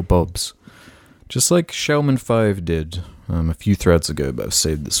bits or bobs. Just like Shellman5 did a few threads ago, but I've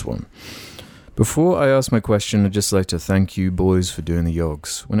saved this one. Before I ask my question, I'd just like to thank you boys for doing the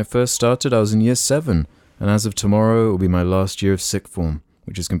yogs. When it first started, I was in year 7, and as of tomorrow, it will be my last year of sixth form,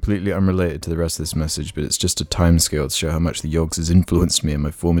 which is completely unrelated to the rest of this message, but it's just a timescale to show how much the yogs has influenced me in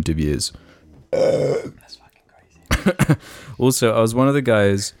my formative years. That's fucking crazy. Also, I was one of the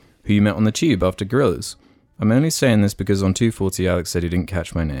guys who you met on the tube after Gorillas. I'm only saying this because on 240 Alex said he didn't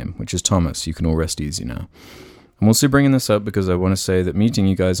catch my name, which is Thomas. You can all rest easy now. I'm also bringing this up because I want to say that meeting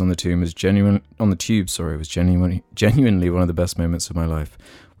you guys on the tube was genuinely one of the best moments of my life,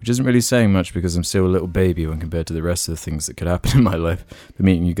 which isn't really saying much because I'm still a little baby when compared to the rest of the things that could happen in my life. But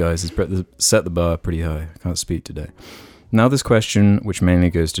meeting you guys has set the bar pretty high. I can't speak today. Now this question, which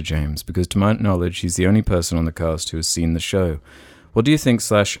mainly goes to James, because to my knowledge, he's the only person on the cast who has seen the show. What do you think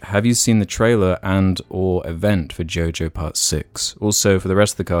 / have you seen the trailer and or event for JoJo Part 6? Also, for the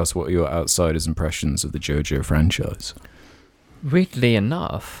rest of the cast, what are your outsiders' impressions of the JoJo franchise? Weirdly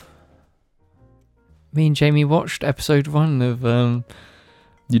enough, me and Jamie watched episode 1 of...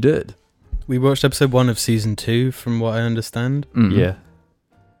 You did? We watched episode 1 of season 2, from what I understand. Mm-hmm. Yeah.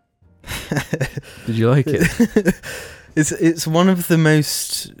 Did you like it? It's one of the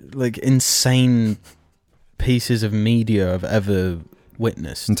most like insane pieces of media I've ever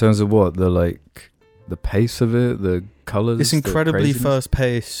witnessed. In terms of what? The pace of it, the colours? It's incredibly fast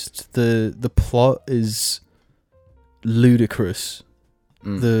paced. The plot is ludicrous.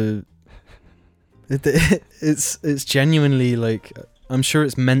 It's genuinely like, I'm sure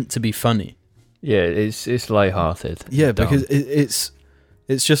it's meant to be funny. Yeah, it's lighthearted. Yeah, because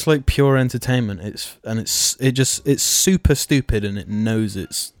it's just like pure entertainment. It's super stupid, and it knows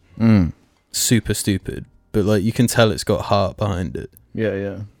it's super stupid. But like, you can tell it's got heart behind it.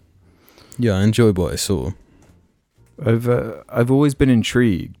 Yeah. Yeah, I enjoyed what I saw. I've always been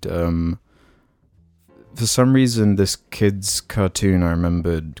intrigued. For some reason, this kid's cartoon I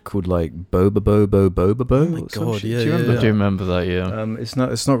remembered called like Boba Bobo. Oh my god, yeah, do you remember I do remember that, yeah.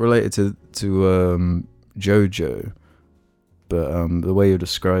 It's not related to JoJo. but the way you're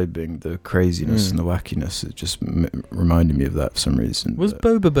describing the craziness and the wackiness, it just reminded me of that for some reason. Was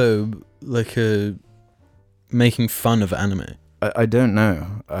Bobobo like making fun of anime? I don't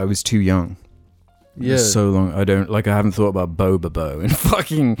know. I was too young. Yeah, so long. I haven't thought about Bobobo in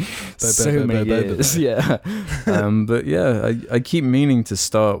fucking so many years. Yeah, but yeah, I keep meaning to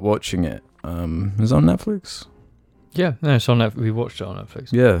start watching it. It's on Netflix. Yeah, no, it's on Netflix. We watched it on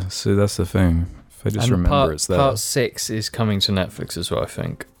Netflix. Yeah, so that's the thing. If I just remember it's there. Part 6 is coming to Netflix as well, I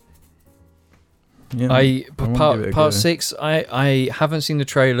think. Yeah, part 6, I haven't seen the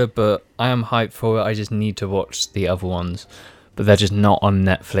trailer, but I am hyped for it. I just need to watch the other ones, but they're just not on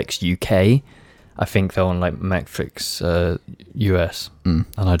Netflix UK. I think they're on like Netflix US, and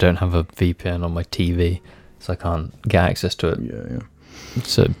I don't have a VPN on my TV, so I can't get access to it. Yeah.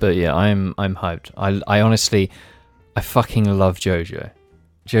 So, but yeah, I'm hyped. I honestly, I fucking love JoJo.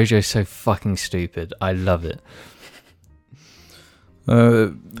 JoJo's so fucking stupid. I love it.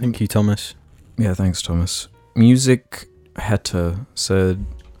 Thank you, Thomas. Yeah, thanks, Thomas. Music Heta said,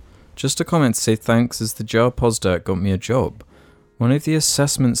 just a comment to say thanks as the JAR Posdat got me a job. One of the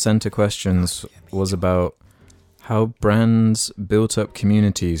assessment center questions was about how brands built up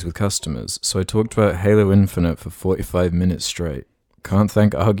communities with customers, so I talked about Halo Infinite for 45 minutes straight. Can't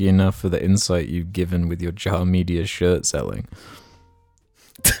thank Augie enough for the insight you've given with your JAR Media shirt selling.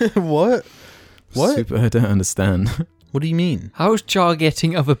 What? Super, I don't understand. What do you mean? How's JAR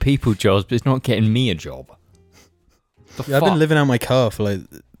getting other people jobs, but it's not getting me a job? Yeah, I've been living out my car for like,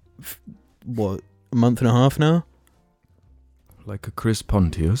 what, a month and a half now? Like a Chris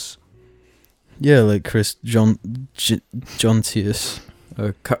Pontius. Yeah, like Chris Jontius.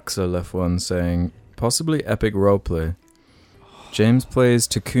 Cuxa left one saying, possibly epic roleplay. James plays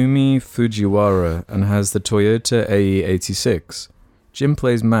Takumi Fujiwara and has the Toyota AE86. Jim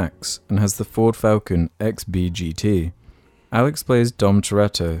plays Max and has the Ford Falcon XB GT. Alex plays Dom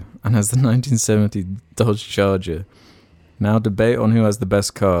Toretto and has the 1970 Dodge Charger. Now debate on who has the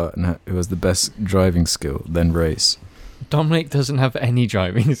best car and who has the best driving skill, then race. Dominic doesn't have any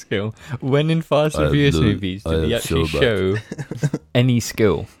driving skill. When in Fast and Furious movies did he actually show any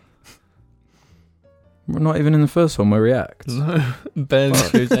skill? Not even in the first one where he acts. No, barely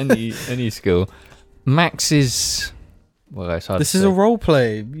shows any skill. Max is... Well, it's hard this to is say. a role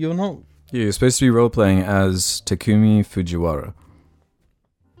play. You're not... Yeah, you're supposed to be role-playing as Takumi Fujiwara.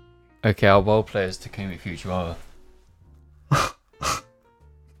 Okay, our role player is Takumi Fujiwara.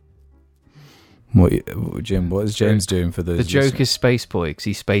 Jim, what is James doing for those? The joke is Space Boy, because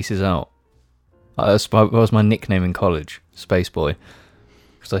he spaces out. That was my nickname in college, Space Boy,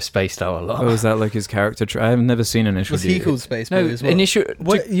 because I spaced out a lot. Oh, is that like his character? I've never seen Initial Was D. he called Space Boy No, as well?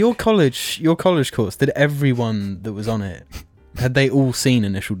 Your college course, did everyone that was on it, had they all seen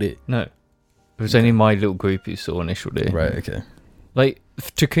Initial D? No. It was only my little group who saw Initial D. Right, okay. Like,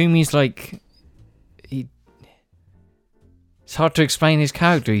 Takumi's like... It's hard to explain his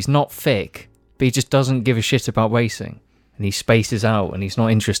character. He's not thick, but he just doesn't give a shit about racing. And he spaces out and he's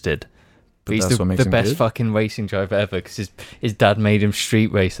not interested. But he's the best fucking racing driver ever because his dad made him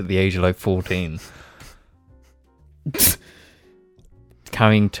street race at the age of like 14.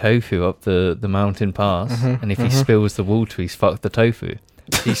 Carrying tofu up the mountain pass, and if he spills the water, he's fucked the tofu.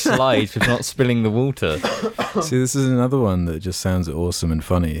 He slides with not spilling the water. See, this is another one that just sounds awesome and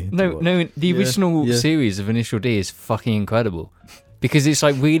funny. No, the original series of Initial D is fucking incredible. Because it's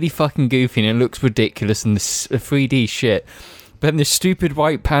like really fucking goofy and it looks ridiculous and the 3D shit. But then this stupid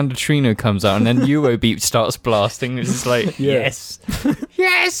white Panda Trino comes out and then Eurobeat starts blasting. It's just like, yes!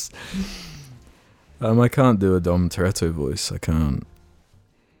 Yes! I can't do a Dom Toretto voice. I can't.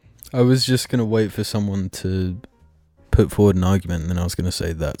 I was just going to wait for someone to put forward an argument and then I was going to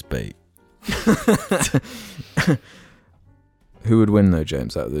say that's bait. Who would win though,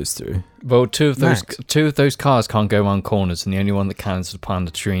 James, out of those three? Well, two of those cars can't go around corners, and the only one that can is the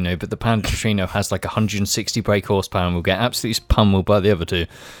Panda Trino. But the Panda Trino has like 160 brake horsepower and will get absolutely pummeled by the other two.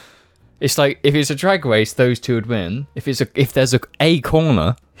 It's like if it's a drag race, those two would win. If there's a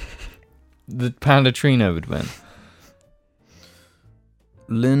corner, the Panda Trino would win.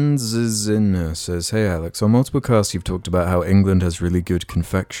 Lynn Zizina says, hey Alex, on multiple casts you've talked about how England has really good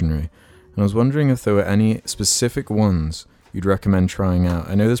confectionery, and I was wondering if there were any specific ones you'd recommend trying out.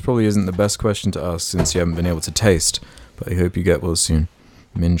 I know this probably isn't the best question to ask since you haven't been able to taste, but I hope you get well soon.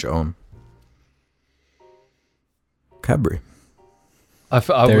 Minge on. Cadbury. I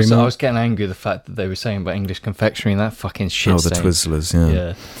was getting angry at the fact that they were saying about English confectionery and that fucking shit. Oh, the Twizzlers,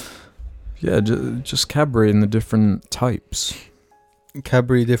 yeah. Yeah, just Cadbury in the different types.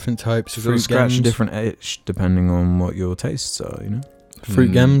 Cadbury, different types. So fruit scratch a different itch depending on what your tastes are, you know?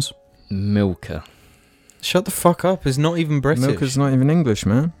 Fruit gems. Milka. Shut the fuck up. It's not even British. Milka's not even English,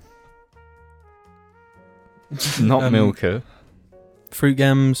 man. Not Milka. Fruit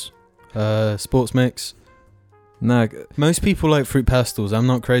Gems, Sports Mix. Nah, Most people like fruit pastels. I'm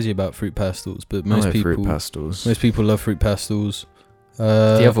not crazy about fruit pastels, but I most like people fruit pastels. most people love fruit pastels.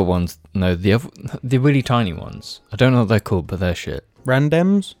 The other ones, no, the really tiny ones. I don't know what they're called, but they're shit.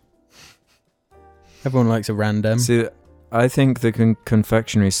 Randems. Everyone likes a randem. See, I think the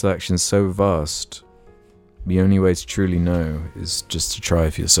confectionery selection is so vast. The only way to truly know is just to try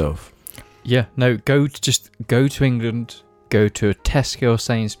for yourself. Yeah, no, go to England, go to a Tesco or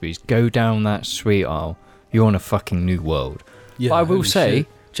Sainsbury's, go down that sweet aisle. You're in a fucking new world. Yeah, but I will holy say, shit.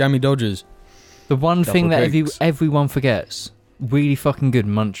 Jammy Dodgers. the one thing that pigs. everyone forgets, really fucking good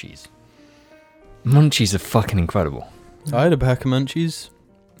Munchies. Munchies are fucking incredible. I had a pack of Munchies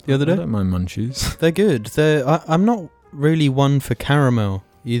the other I day. don't mind munchies. They're good. I'm not really one for caramel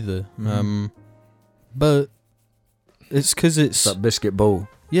either. But it's because it's That biscuit bowl.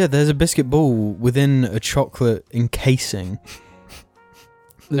 yeah. There's a biscuit ball within a chocolate encasing.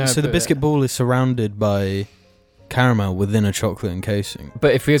 No, So the but- biscuit ball is surrounded by caramel within a chocolate encasing.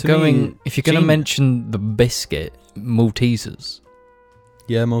 But if you're To me, if you're going to genius. mention the biscuit, Maltesers,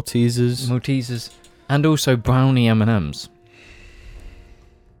 Yeah, Maltesers, and also brownie M&Ms.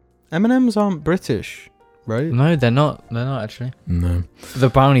 M&Ms aren't British, right? No, they're not. They're not actually. No. The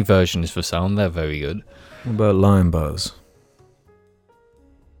brownie version is for sale, and they're very good. What about Lion Bars?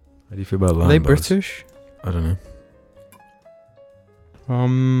 How do you feel about Lion Are they Bars? British? I don't know.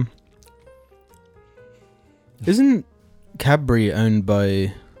 Isn't Cadbury owned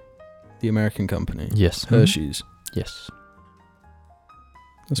by the American company Yes. Hershey's? Yes.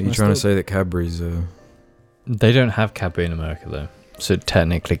 That's Are you messed trying up. to say that Cadbury's They don't have Cadbury in America though, so it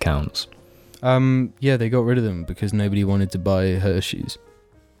technically counts. Yeah, they got rid of them because nobody wanted to buy Hershey's.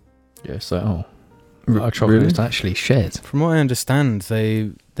 Yeah. So our chocolate is actually shit. From what I understand,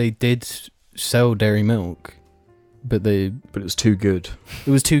 they did sell dairy milk, but it But it's too good.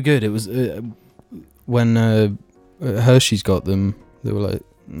 was too good. It was when Hershey's got them, they were like,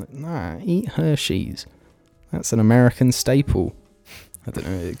 "Nah, eat Hershey's. That's an American staple." I don't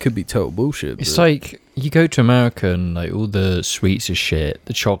know. It could be total bullshit. It's but like you go to America and like all the sweets are shit,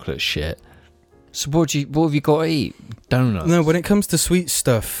 the chocolate's shit. So what have you got to eat? Donuts. no, when it comes to sweet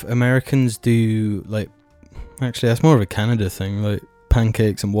stuff, Americans do like. Actually, that's more of a Canada thing, like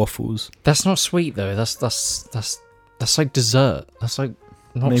pancakes and waffles. That's not sweet though. That's like dessert. That's like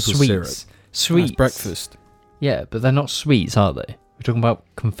not Maple sweets. syrup. Sweets. That's breakfast. Yeah, but they're not sweets, are they? We're talking about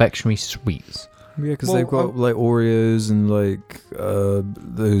confectionery sweets. Yeah, because Well, they've got like Oreos and like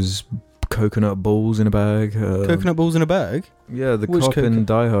those coconut balls in a bag. Coconut balls in a bag. Yeah, the Which cop in coconut?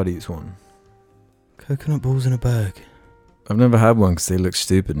 Die Hard eats one. Coconut balls in a bag. I've never had one because they look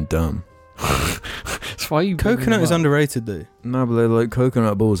stupid and dumb. That's why you Coconut is underrated though. No, but they're like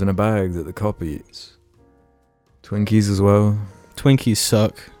coconut balls in a bag that the cop eats. Twinkies as well. Twinkies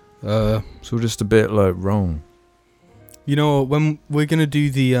suck. It's all just a bit like wrong. You know what? When we're gonna do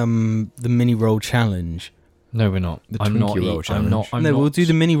the mini roll challenge, No, we're not. The I'm not. Twinkie roll challenge. we'll do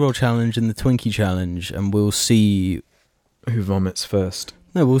the mini roll challenge and the Twinkie challenge, and we'll see. Who vomits first?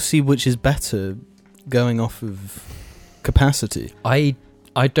 No, we'll see which is better, going off of capacity.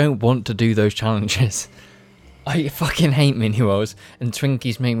 I don't want to do those challenges. I fucking hate mini rolls, and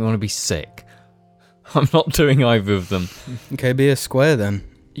Twinkies make me want to be sick. I'm not doing either of them. Okay, be a square then.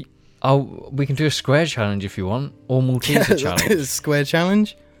 Oh, we can do a square challenge if you want, or Malteser challenge. Square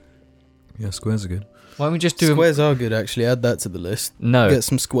challenge. Yeah, squares are good. Why don't we just do Squares are good actually. Add that to the list. No, Get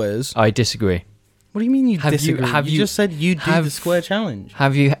some squares. I disagree. What do you mean you Have you- disagree? have you you- just said you'd do have- the square challenge.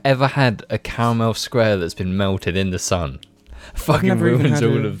 Have you ever had a caramel square that's been melted in the sun? Fucking never even ruins had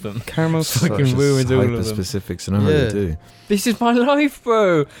all a- of them. Caramel. Fucking Such a ruins all of them. hyper-specific scenario Yeah. too. This is my life,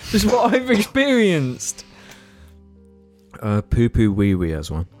 bro. This is what I've experienced. Poo Poo Wee Wee has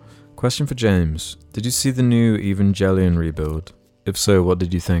one. Question for James. Did you see the new Evangelion rebuild? If so, what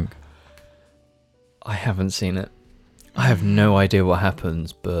did you think? I haven't seen it. I have no idea what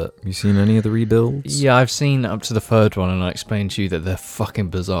happens, but Have you seen any of the rebuilds? yeah, I've seen up to the third one, and I explained to you that they're fucking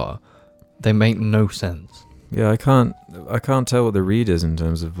bizarre. They make no sense. Yeah, I can't tell what the read is in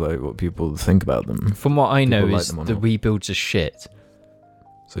terms of like what people think about them. From what I know, People like is them or the not. rebuilds are shit.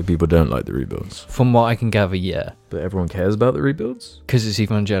 So people don't like the rebuilds. From what I can gather, yeah, But everyone cares about the rebuilds? because it's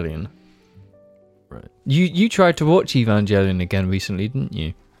Evangelion. Right. You tried to watch Evangelion again recently, didn't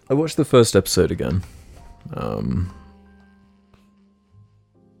you? I watched the first episode again.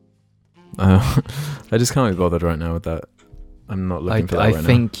 I just can't be bothered right now with that. I'm not looking for that I right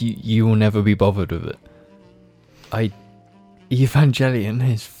think you will never be bothered with it. Evangelion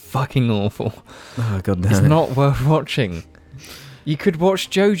is fucking awful. Oh, God damn It's it. not worth watching. You could watch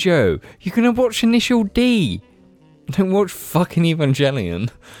JoJo. You can watch Initial D. Don't watch fucking Evangelion.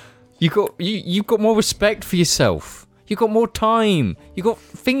 You've got more respect for yourself. You got more time. You got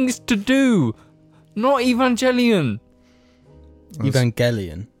things to do. Not Evangelion.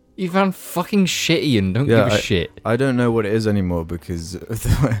 Evangelion. Evan fucking shitty don't give a shit. I don't know what it is anymore because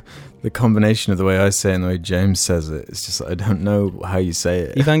of the combination of the way I say it and the way James says it. It's just I don't know how you say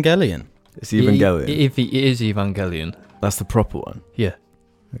it. Evangelion. It's Evangelion. It is Evangelion. That's the proper one. Yeah.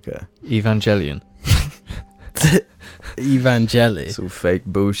 Okay. Evangelion. Evangeli. It's all fake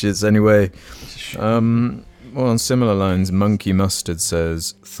bullshits anyway. Well, on similar lines, Monkey Mustard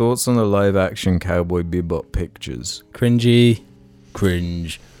says, thoughts on the live-action Cowboy Bebop pictures? Cringy.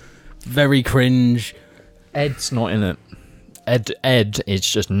 Cringe. Very cringe. Ed's not in it. Ed is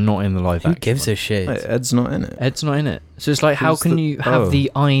just not in the live action. Who gives a shit? Wait, Ed's not in it. Ed's not in it. So it's like, how Who's can you have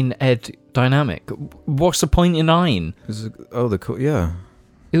the Ein Ed dynamic? What's the point in Ein? Yeah.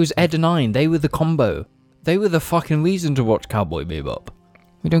 It was Ed and Ein. They were the combo. They were the fucking reason to watch Cowboy Bebop.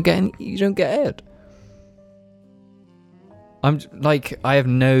 You don't get Ed. I have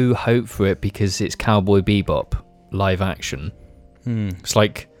no hope for it because it's Cowboy Bebop live action. It's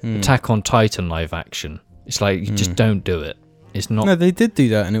like Attack on Titan live action. It's like, you just don't do it. It's not. No, they did do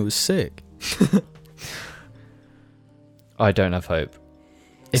that and it was sick. I don't have hope.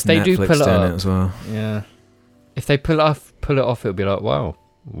 It's If they do Netflix pull it doing up, it as well. yeah. If they pull it off, it'll be like, wow,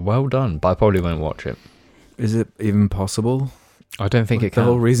 well done. But I probably won't watch it. Is it even possible? I don't think it The can.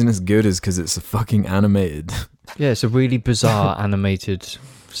 whole reason it's good is because it's a fucking animated. Yeah, it's a really bizarre animated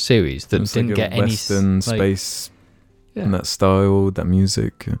series that It's didn't like get a any Western space Yeah. and that style, that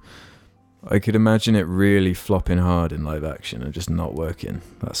music. I could imagine it really flopping hard in live action and just not working,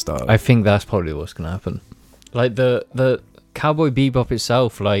 that style. I think that's probably what's going to happen. Like the Cowboy Bebop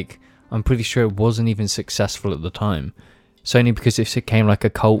itself, like I'm pretty sure it wasn't even successful at the time. It's only because it became like a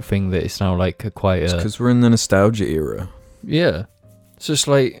cult thing that it's now like because we're in the nostalgia era. Yeah. So it's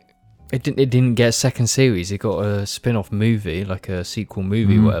like it didn't get a second series. It got a spin-off movie, like a sequel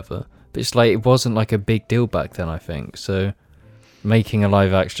movie, whatever. But it's like it wasn't like a big deal back then, I think. So making a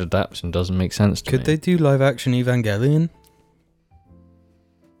live action adaptation doesn't make sense to me. Could they do live action Evangelion?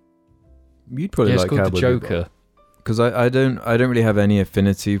 You'd probably it's like called Cowboy The Joker. Because I don't really have any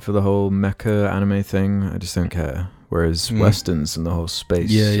affinity for the whole mecha anime thing. I just don't care. Whereas westerns and the whole space,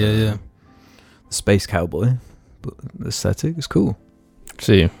 Yeah. the space cowboy, but the aesthetic is cool.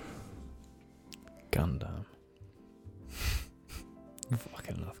 See. Gundam. I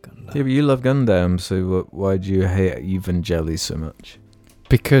fucking love Gundam. Yeah, but you love Gundam, so why do you hate Evangeli so much?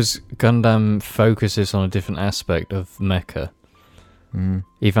 Because Gundam focuses on a different aspect of mecha.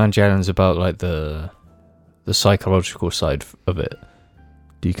 Evangelion's about like the psychological side of it.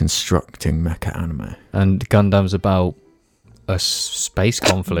 Deconstructing mecha anime. And Gundam's about a space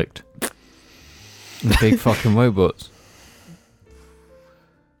conflict. The big fucking robots.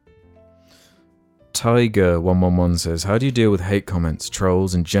 Tiger111 says, how do you deal with hate comments,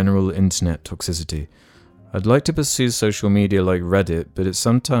 trolls, and general internet toxicity? I'd like to pursue social media like Reddit, but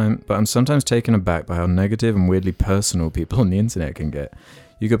I'm sometimes taken aback by how negative and weirdly personal people on the internet can get.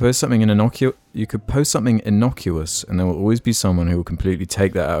 You could post something innocuous, and there will always be someone who will completely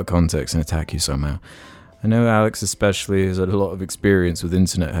take that out of context and attack you somehow. I know Alex especially has had a lot of experience with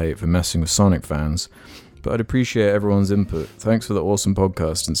internet hate for messing with Sonic fans, but I'd appreciate everyone's input. Thanks for the awesome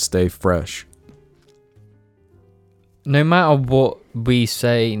podcast and stay fresh. No matter what we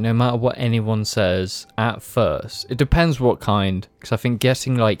say, no matter what anyone says, at first, it depends what kind. Because I think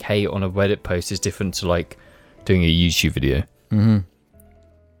getting like hate on a Reddit post is different to like doing a YouTube video.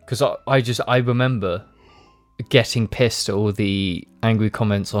 Because I remember getting pissed at all the angry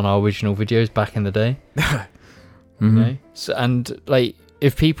comments on our original videos back in the day. You know? So, and like,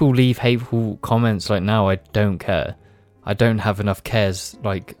 if people leave hateful comments like now, I don't care. I don't have enough cares.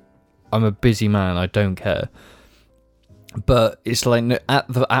 Like, I'm a busy man. I don't care. But it's like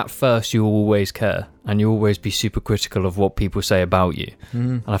at first you'll always care and you'll always be super critical of what people say about you.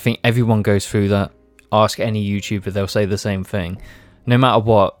 And I think everyone goes through that. Ask any YouTuber, they'll say the same thing. No matter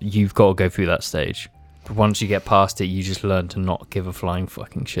what, you've got to go through that stage. But once you get past it, you just learn to not give a flying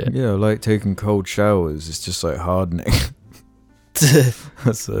fucking shit. Yeah, like taking cold showers. It's just like hardening.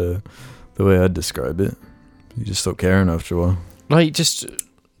 That's the way I'd describe it. You just stop caring after a while. Like, just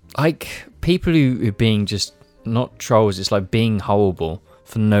like people who are being just not trolls, it's like being horrible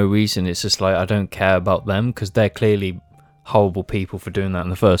for no reason. It's just like I don't care about them because they're clearly horrible people for doing that in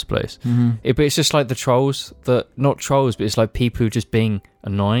the first place. But it's just like the trolls that, not trolls, but it's like people who are just being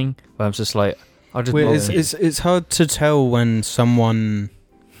annoying. Where I'm just like, I just it's hard to tell when someone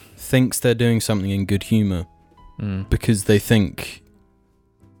thinks they're doing something in good humour because they think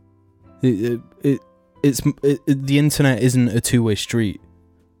the internet isn't a two-way street.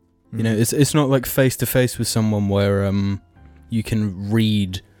 You know, it's not like face to face with someone where you can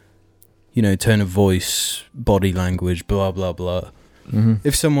read, you know, tone of voice, body language, blah blah blah.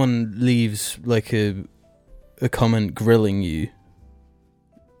 If someone leaves like a comment grilling you,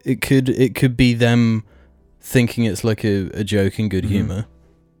 it could be them thinking it's like a joke in good humour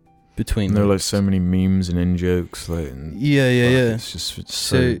between. There are like so many memes and in jokes, like yeah. It's just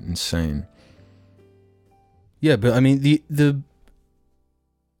so insane. Yeah, but I mean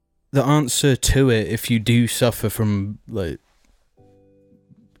the answer to it, if you do suffer from like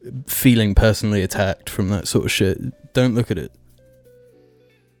feeling personally attacked from that sort of shit, don't look at it.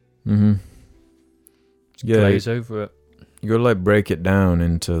 Yeah, glaze over it. You gotta like break it down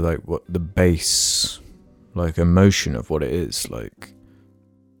into like what the base, like emotion of what it is. Like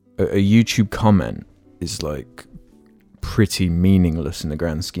a YouTube comment is like pretty meaningless in the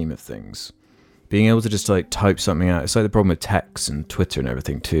grand scheme of things. Being able to just like type something out, it's like the problem with text and Twitter and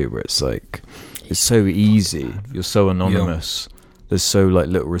everything too, where it's like it's so easy, you're so anonymous, there's so like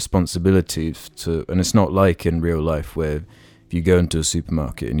little responsibility to, and it's not like in real life where if you go into a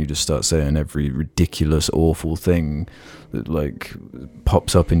supermarket and you just start saying every ridiculous awful thing that like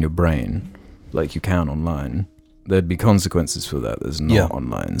pops up in your brain like you can online, there'd be consequences for that. There's not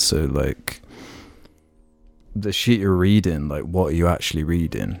online. So like the shit you're reading, like what are you actually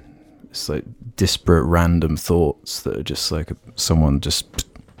reading? It's like disparate random thoughts that are just like someone just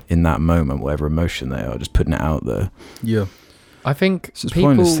in that moment, whatever emotion they are, just putting it out there. Yeah. I think it's just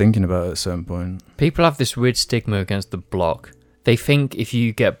pointless thinking about it at a certain point. People have this weird stigma against the block. They think if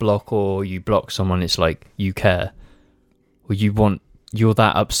you get blocked or you block someone, it's like you care. Or you're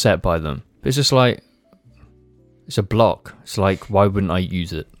that upset by them. But it's just like, it's a block. It's like, why wouldn't I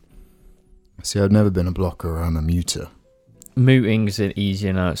use it? See, I've never been a blocker, I'm a muter. Mooting's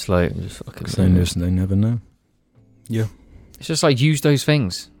easier now. It's like, just fucking they never know. Yeah. It's just like, use those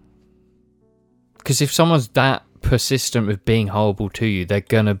things. Because if someone's that persistent with being horrible to you, they're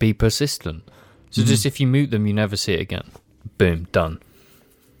gonna be persistent. So just if you mute them, you never see it again. Boom, done.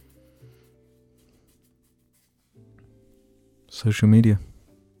 Social media.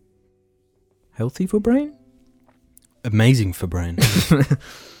 Healthy for brain? Amazing for brain.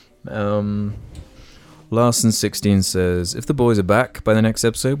 Larson16 says, if the boys are back by the next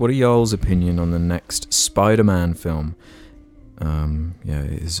episode, what are y'all's opinion on the next Spider-Man film? Yeah,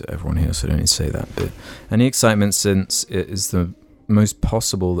 it is everyone here, so I don't need to say that bit. Any excitement since it is most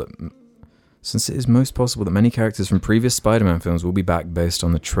possible that many characters from previous Spider-Man films will be back based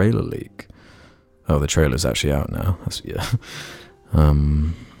on the trailer leak. Oh, the trailer's actually out now.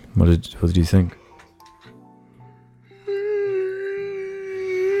 What did you think?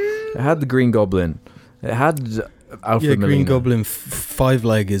 It had the Green Goblin. It had Alfred Molina. Green Goblin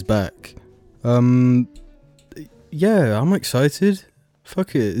 5-leg is back. Yeah, I'm excited.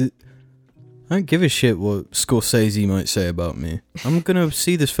 Fuck it. I don't give a shit what Scorsese might say about me. I'm gonna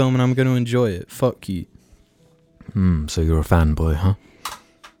see this film and I'm gonna enjoy it. Fuck you. So you're a fanboy, huh?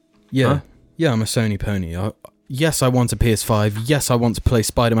 Yeah. Huh? Yeah, I'm a Sony pony. Yes, I want a PS5. Yes, I want to play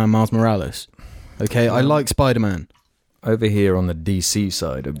Spider-Man Miles Morales. Okay, I like Spider-Man. Over here on the DC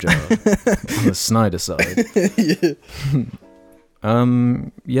side of Jar. On the Snyder side.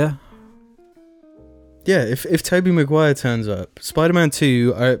 Yeah. Yeah, if Tobey Maguire turns up, Spider-Man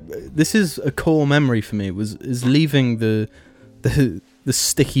 2, this is a core memory for me, is leaving the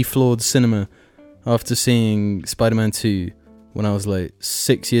sticky floored cinema after seeing Spider-Man 2 when I was like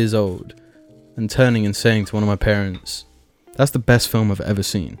 6 years old and turning and saying to one of my parents, that's the best film I've ever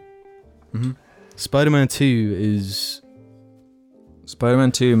seen. Spider-Man 2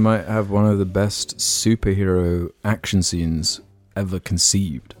 might have one of the best superhero action scenes ever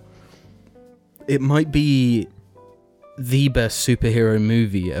conceived. It might be the best superhero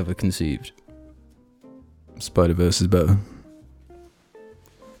movie ever conceived. Spider-Verse is better.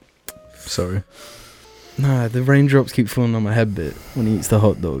 Sorry. Nah, the raindrops keep falling on my head bit when he eats the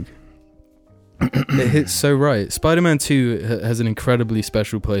hot dog. It hits so right. Spider-Man 2 has an incredibly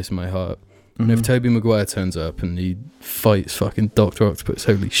special place in my heart. And if Tobey Maguire turns up and he fights fucking Dr. Octopus,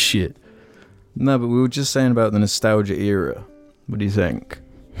 holy shit. No, but we were just saying about the nostalgia era. What do you think?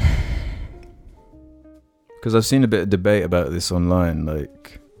 Because I've seen a bit of debate about this online,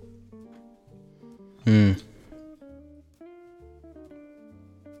 like...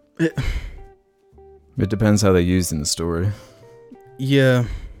 It depends how they're used in the story. Yeah.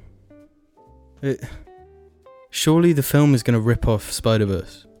 Surely the film is going to rip off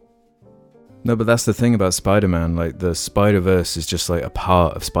Spider-Verse. No, but that's the thing about Spider-Man. Like, the Spider-Verse is just like a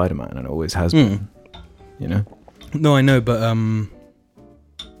part of Spider-Man, and it always has been. You know? No, I know, but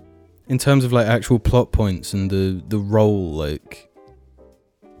in terms of like actual plot points and the role like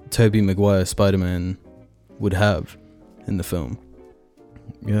Tobey Maguire Spider-Man would have in the film.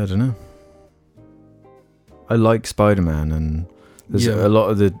 Yeah, I don't know. I like Spider-Man, and there's a lot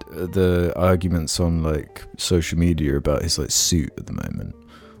of the arguments on like social media about his like suit at the moment,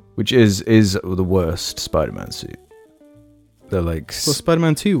 which is the worst Spider-Man suit. They're like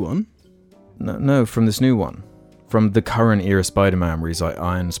Spider-Man 2 one? No, from this new one. From the current era Spider-Man, where he's like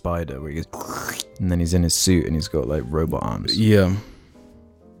Iron Spider, where he goes, and then he's in his suit and he's got like robot arms. Yeah.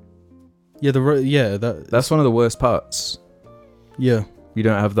 Yeah, that's one of the worst parts. Yeah. You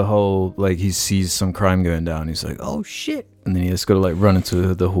don't have the whole like he sees some crime going down, he's like, oh shit, and then he just got to like run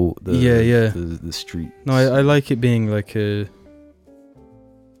into the street. No, I like it being like a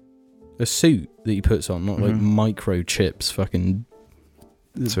suit that he puts on, not like microchips fucking.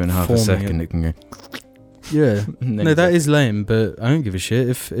 So in half a second it can go. Yeah. No, that is lame, but I don't give a shit.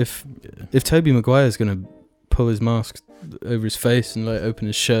 If Tobey Maguire's gonna pull his mask over his face and like open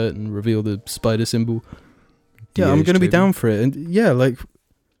his shirt and reveal the spider symbol, yeah, I'm gonna be down for it. And yeah, like,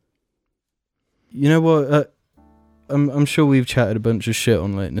 you know what? I'm sure we've chatted a bunch of shit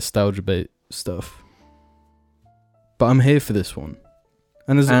on like nostalgia bait stuff, but I'm here for this one.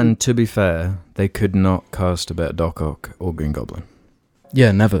 And to be fair, they could not cast a better Doc Ock or Green Goblin.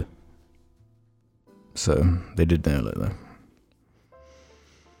 Yeah, never. So they did nail it though.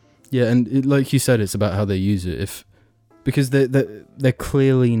 Yeah, and like you said, it's about how they use it. Because they're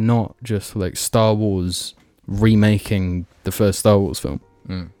clearly not just like Star Wars remaking the first Star Wars film.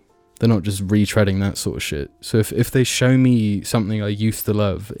 They're not just retreading that sort of shit. So if they show me something I used to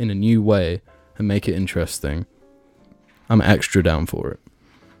love in a new way and make it interesting, I'm extra down for it.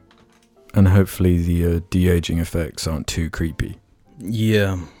 And hopefully the de-aging effects aren't too creepy.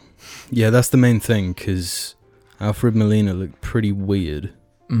 Yeah, that's the main thing, because Alfred Molina looked pretty weird.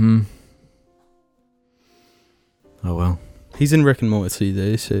 Oh well. He's in Rick and Morty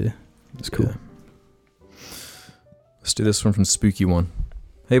today, so it's cool. Yeah. Let's do this one from Spooky One.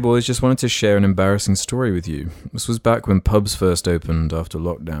 Hey boys, just wanted to share an embarrassing story with you. This was back when pubs first opened after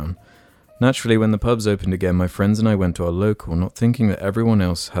lockdown. Naturally, when the pubs opened again, my friends and I went to our local, not thinking that everyone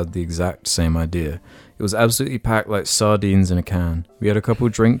else had the exact same idea. It was absolutely packed like sardines in a can. We had a couple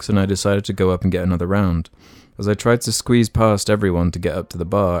drinks and I decided to go up and get another round. As I tried to squeeze past everyone to get up to the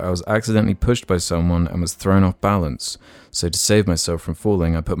bar, I was accidentally pushed by someone and was thrown off balance. So to save myself from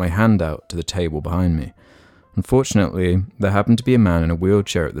falling, I put my hand out to the table behind me. Unfortunately, there happened to be a man in a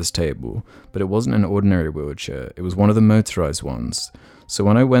wheelchair at this table, but it wasn't an ordinary wheelchair, it was one of the motorized ones. So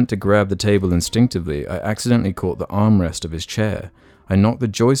when I went to grab the table instinctively, I accidentally caught the armrest of his chair. I knocked the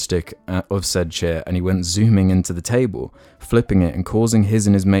joystick of said chair and he went zooming into the table, flipping it and causing his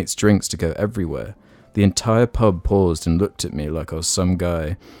and his mate's drinks to go everywhere. The entire pub paused and looked at me like I was some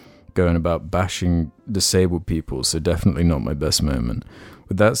guy going about bashing disabled people, so definitely not my best moment.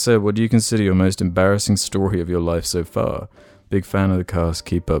 With that said, what do you consider your most embarrassing story of your life so far? Big fan of the cast,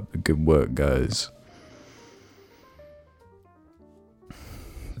 keep up the good work, guys.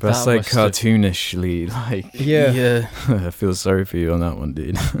 That's like cartoonishly, like... Yeah. I feel sorry for you on that one,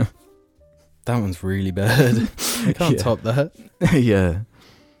 dude. That one's really bad. I can't top that. Yeah.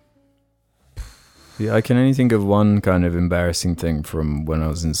 Yeah, I can only think of one kind of embarrassing thing from when I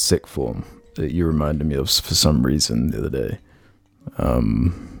was in sixth form that you reminded me of for some reason the other day.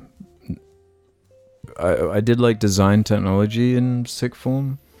 I did like design technology in sixth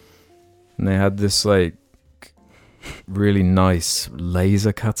form, and they had this like really nice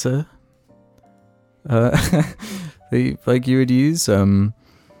laser cutter like you would use. So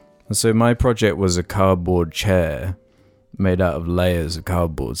my project was a cardboard chair made out of layers of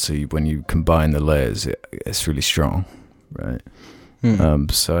cardboard, so when you combine the layers it's really strong, right?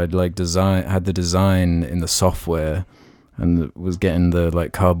 So I'd like had the design in the software and was getting the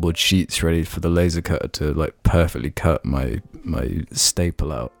like cardboard sheets ready for the laser cutter to like perfectly cut my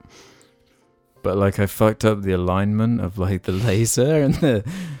staple out. But like I fucked up the alignment of like the laser and the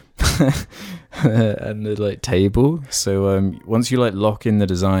and the like table. So once you like lock in the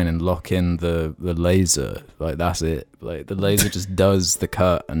design and lock in the laser, like that's it. Like the laser just does the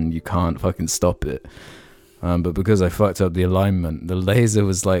cut and you can't fucking stop it. But because I fucked up the alignment, the laser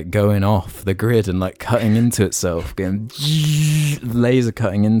was like going off the grid and like cutting into itself, getting laser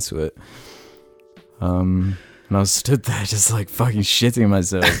cutting into it. And I was stood there just like fucking shitting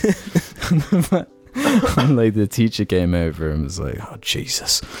myself. And like the teacher came over and was like, "Oh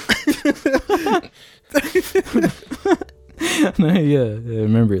Jesus." No, yeah, I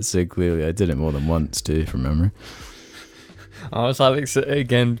remember it so clearly. I did it more than once too, from memory. I was Alex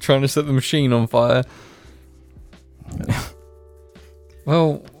again, trying to set the machine on fire.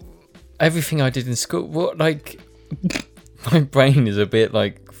 Well, everything I did in school, my brain is a bit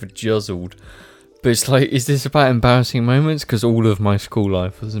juzzled. But it's like, is this about embarrassing moments? Because all of my school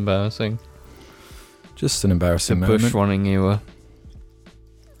life was embarrassing. Just an embarrassing the moment. bush running era.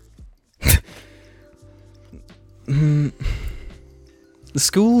 The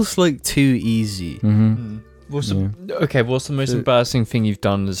school's too easy. Mm-hmm. What's the most embarrassing thing you've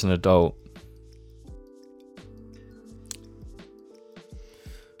done as an adult?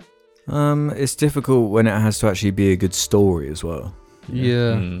 It's difficult when it has to actually be a good story as well.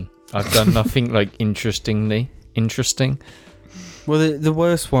 Yeah. I've done nothing interesting. Well, the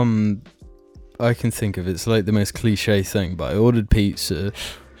worst one I can think of, it's the most cliche thing, but I ordered pizza.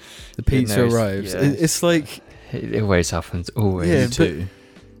 The pizza arrives. Yeah. It's like... It always happens, always. Yeah, too.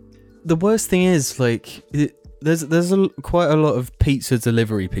 The worst thing is, there's quite a lot of pizza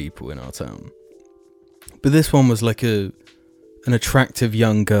delivery people in our town. But this one was an attractive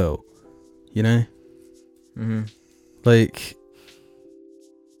young girl, you know? Mm-hmm.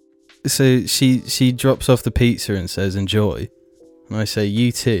 So she drops off the pizza and says, enjoy. And I say,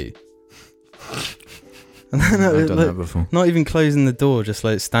 you too. And then I've done that before. Not even closing the door, just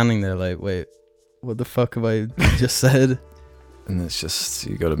standing there wait, what the fuck have I just said? And it's just,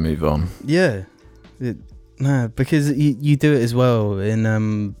 you gotta move on. Yeah. Because you do it as well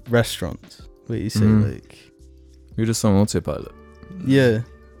in restaurants, where you say You're just on autopilot. Yeah.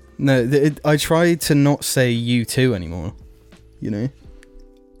 No, I try to not say you too anymore, you know?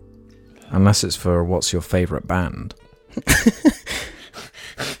 Unless it's for what's your favourite band.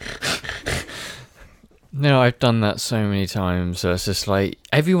 No, I've done that so many times. So it's just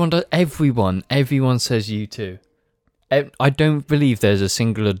everyone says you too. I don't believe there's a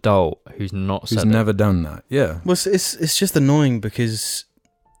single adult who's never done that. Yeah. Well, it's just annoying because,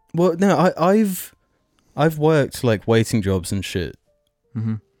 well, no, I've worked waiting jobs and shit.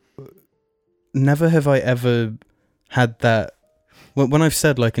 Mm-hmm. Never have I ever had that. When I've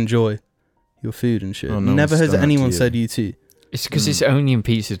said enjoy your food and shit, never has anyone said you too. It's because it's only in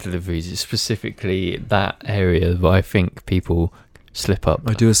pizza deliveries. It's specifically that area where I think people slip up.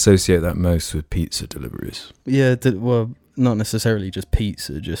 I do associate that most with pizza deliveries. Yeah, well, not necessarily just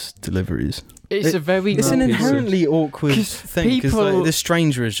pizza, just deliveries. It's an inherently awkward thing because the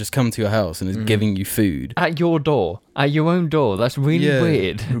stranger has just come to your house and is giving you food at your door, at your own door. That's really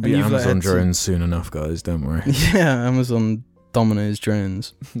weird. It'll be Amazon drones soon enough, guys. Don't worry. Yeah, Amazon Domino's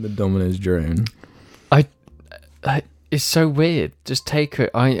drones. The Domino's drone. It's so weird. Just take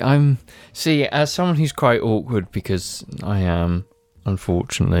it. See, as someone who's quite awkward because I am,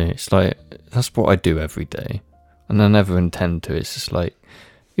 unfortunately, it's that's what I do every day, and I never intend to. It's just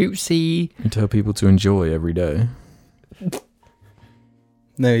oopsie. You tell people to enjoy every day.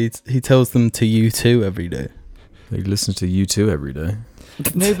 No, he tells them to you too every day. They listen to you too every day.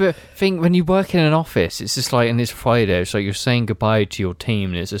 No, but think when you work in an office, it's just and it's Friday, it's you're saying goodbye to your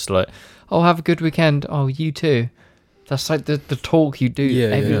team, and it's just oh, have a good weekend. Oh, you too. That's the talk you do. Yeah,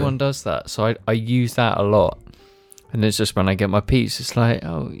 everyone does that, so I use that a lot. And it's just when I get my pizza, it's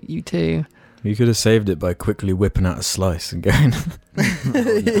oh, you too. You could have saved it by quickly whipping out a slice and going.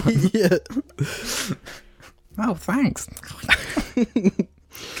 Yeah. Oh, thanks.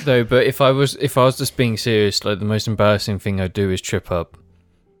 Though, but if I was just being serious, the most embarrassing thing I do is trip up.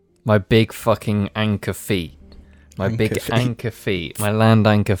 My big fucking anchor feet. My anchor feet. My land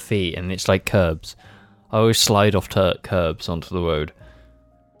anchor feet, and it's curbs. I always slide off curbs onto the road.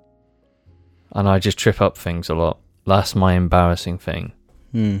 And I just trip up things a lot. That's my embarrassing thing.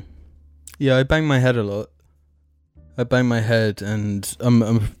 Yeah, I bang my head a lot. I bang my head, and I'm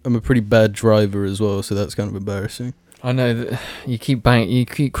a pretty bad driver as well, so that's kind of embarrassing. I know that you keep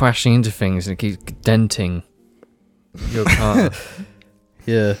crashing into things and it keeps denting your car.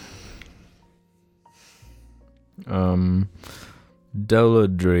 Yeah.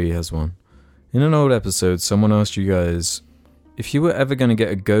 Deladry has one. In an old episode, someone asked you guys if you were ever going to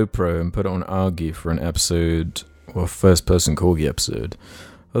get a GoPro and put it on Argy for an episode or first-person corgi episode.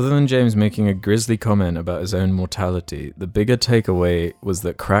 Other than James making a grisly comment about his own mortality, the bigger takeaway was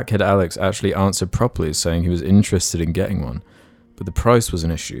that crackhead Alex actually answered properly, saying he was interested in getting one, but the price was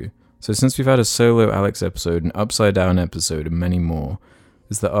an issue. So since we've had a solo Alex episode, an Upside Down episode, and many more,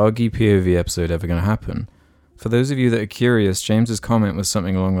 is the Argy POV episode ever going to happen? For those of you that are curious, James's comment was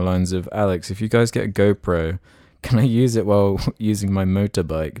something along the lines of, Alex, if you guys get a GoPro, can I use it while using my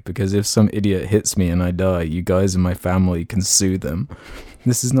motorbike? Because if some idiot hits me and I die, you guys and my family can sue them.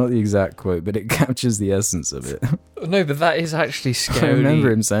 This is not the exact quote, but it captures the essence of it. No, but that is actually I scary.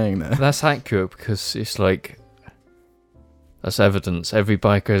 remember him saying that. That's accurate because it's like that's evidence. Every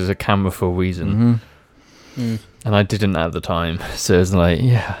biker has a camera for a reason, and I didn't at the time, so it's like,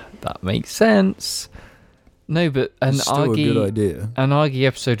 yeah, that makes sense. No, but an It's still a good Argy, idea. an Argy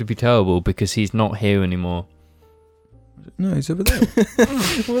episode would be terrible because he's not here anymore. No, he's over there.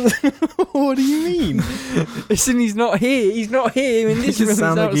 What do you mean? Listen, he's not here. He's not here in It this just room.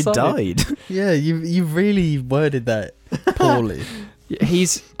 sound like he outside. died. Yeah, you've really worded that poorly.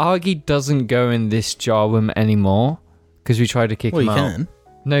 Argy doesn't go in this jar room anymore because we tried to kick Well, him you out. can.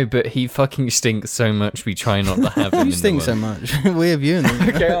 No, but he fucking stinks so much. We try not to have him. You in stink the so room. much. We have you in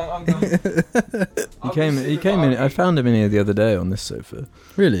there. Okay, I'm going. He came in. I found him in here the other day on this sofa.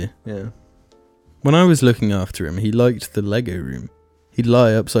 Really? Yeah. When I was looking after him, he liked the Lego room. He'd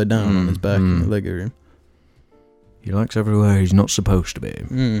lie upside down on his back in the Lego room. He likes everywhere he's not supposed to be.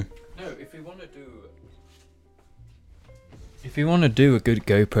 Mm. No, if we want to do a good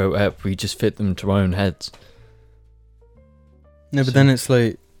GoPro app, we just fit them to our own heads. No, but then it's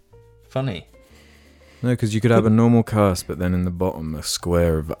like, Funny. No, because you could have a normal cast, but then in the bottom a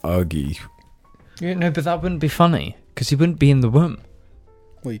square of Argy. Yeah, no, but that wouldn't be funny because he wouldn't be in the room.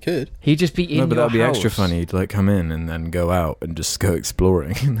 well, you could. He'd just be in No, but your that'd be extra house. funny. He'd like come in and then go out and just go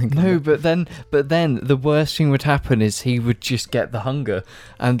exploring. And then come No, back. but then the worst thing would happen is he would just get the hunger,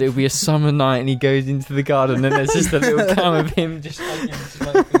 and it would be a summer night, and he goes into the garden, and there's just a little cam of him just fucking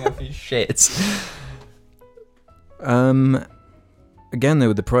slurping up his shit. Again, though,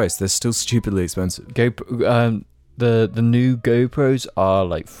 with the price, they're still stupidly expensive. The new GoPros are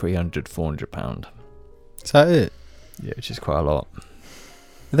like £300-400. Is that it? Yeah, which is quite a lot.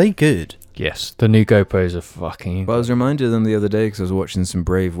 Are they good? Yes, the new GoPros are fucking. Well, I was reminded of them the other day because I was watching some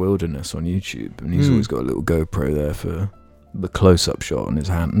Brave Wilderness on YouTube, and he's always got a little GoPro there for the close-up shot on his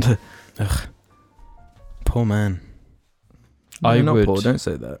hand. Ugh. Poor man. I not would- Paul, don't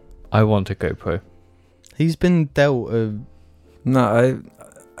say that. I want a GoPro. He's been dealt a... No,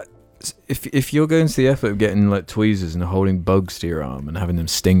 if you're going to the effort of getting like tweezers and holding bugs to your arm and having them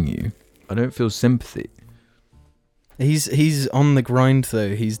sting you, I don't feel sympathy. He's on the grind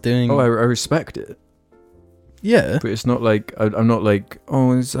though. He's doing... Oh, I respect it, yeah. but it's not like I'm not like,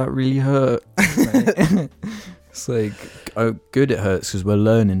 oh, does that really hurt? It's like, oh, good, it hurts because we're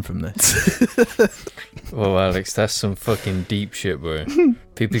learning from this. Well, Alex, that's some fucking deep shit, bro.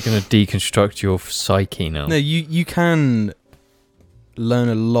 People are gonna deconstruct your psyche now. No, you can learn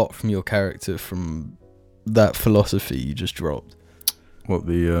a lot from your character from that philosophy you just dropped. What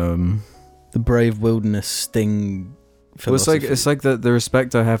the Brave Wilderness Sting Well, philosophy. it's like the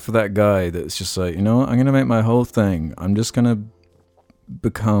respect I have for that guy that's just like, you know what, I'm going to make my whole thing. I'm just going to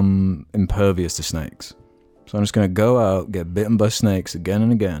become impervious to snakes. So I'm just going to go out, get bitten by snakes again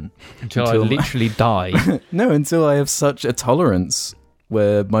and again. until I until- literally die. No, until I have such a tolerance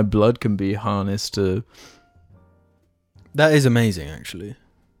where my blood can be harnessed to... That is amazing, actually.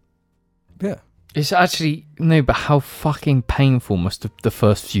 Yeah. It's actually no, but how fucking painful must have the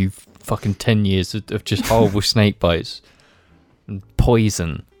first few fucking 10 years of just horrible snake bites and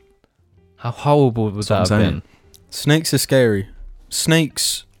poison? How horrible would That's that what have I'm been? saying. Snakes are scary.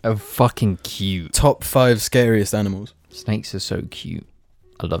 Snakes, Oh, fucking cute. top 5 scariest animals. Snakes are so cute.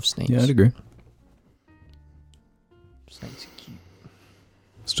 I love snakes. Yeah, I'd agree. Snakes are cute.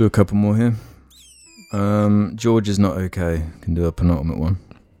 Let's do a couple more here. George is not okay. Can do a penultimate one.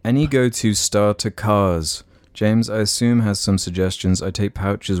 Any go-to starter cars? James, I assume, has some suggestions. I take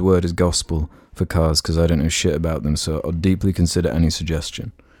Pouch's word as gospel for cars because I don't know shit about them, so I'll deeply consider any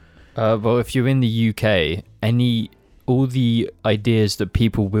suggestion. Well, if you're in the UK, all the ideas that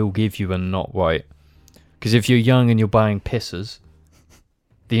people will give you are not right. Because if you're young and you're buying pissers,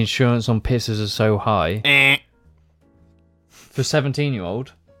 the insurance on pissers are so high. For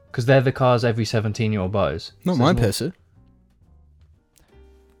 17-year-old, because they're the cars every 17-year-old buys. Not So my it's pisser.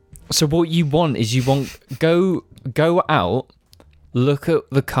 So what you want is go out, look at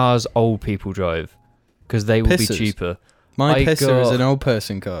the cars old people drive, because they will Pissers. be cheaper. My I pisser is got- an old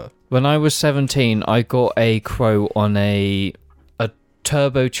person car. When I was 17, I got a quote on a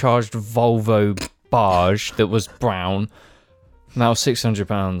turbocharged Volvo barge that was brown. Now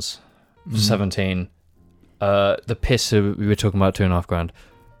 £600 for 17. The pisser we were talking about £2,500.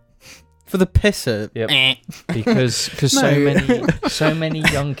 For the pisser? Yep. Because so many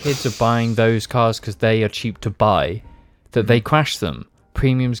young kids are buying those cars because they are cheap to buy that they crash them.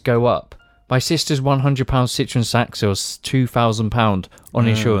 Premiums go up. My sister's £100 Citroen Saxo was £2,000 on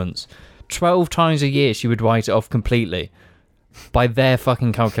insurance. 12 times a year she would write it off completely by their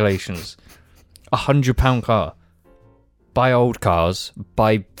fucking calculations. £100 car. buy old cars,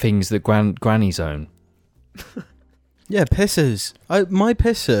 buy things that grannies own. Yeah, pissers. My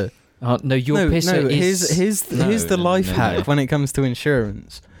pisser. No, your pisser is... Here's the life hack when it comes to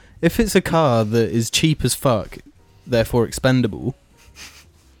insurance. If it's a car that is cheap as fuck, therefore expendable,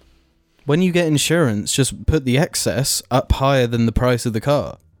 when you get insurance, just put the excess up higher than the price of the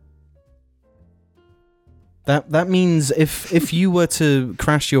car. That means if you were to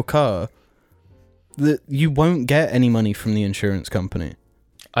crash your car, that you won't get any money from the insurance company.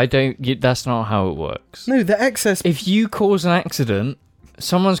 That's not how it works. No, the excess... If you cause an accident,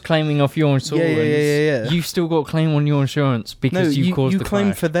 someone's claiming off your insurance. Yeah. You've still got a claim on your insurance because you caused the crash. You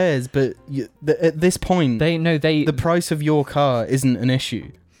claim for theirs, but at this point, the price of your car isn't an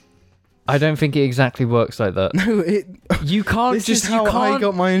issue. I don't think it exactly works like that. No, you can't. This is how I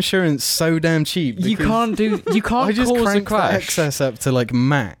got my insurance so damn cheap. You can't I just cause a cranked crash. the excess up to like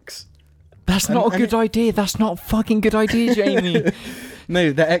max. That's not a good idea. That's not a fucking good idea, Jamie.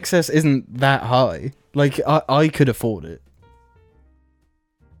 No, the excess isn't that high. Like I could afford it.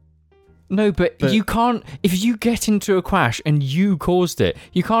 No, but you can't. If you get into a crash and you caused it,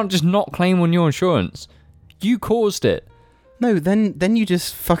 you can't just not claim on your insurance. You caused it. No, then you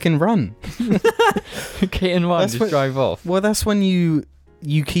just fucking run. Okay, and run, just drive off. Well, that's when you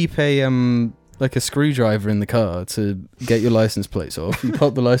keep a like a screwdriver in the car to get your license plates off. You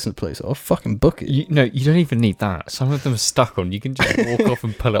pop the license plates off, fucking book it. You don't even need that. Some of them are stuck on. You can just walk off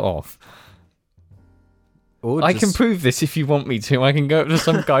and pull it off. I can prove this if you want me to. I can go up to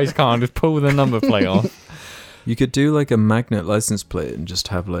some guy's car and just pull the number plate off. You could do like a magnet license plate and just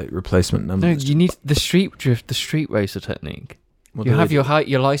have like replacement numbers. No, you need the street drift, the street racer technique. You have your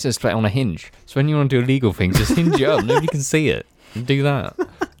license plate on a hinge. So when you want to do illegal things, just hinge it up. Nobody can see it. Do that.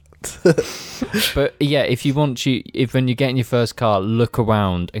 But yeah, if when you're getting your first car, look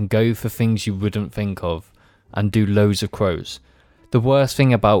around and go for things you wouldn't think of and do loads of quotes. The worst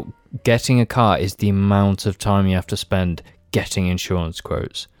thing about getting a car is the amount of time you have to spend getting insurance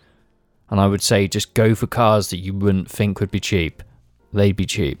quotes. And I would say just go for cars that you wouldn't think would be cheap. They'd be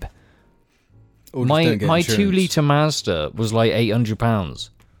cheap. My 2-litre Mazda was like £800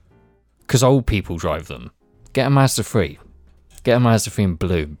 because old people drive them. Get a Mazda 3. Get a Mazda 3 in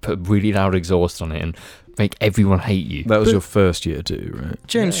blue. Put really loud exhaust on it and make everyone hate you. That was your first year too, right?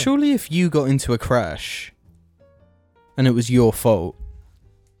 James, surely if you got into a crash and it was your fault,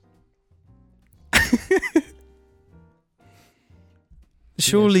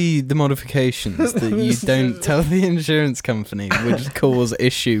 surely the modifications that you don't tell the insurance company would cause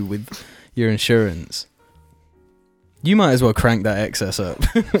issue with your insurance. You might as well crank that excess up.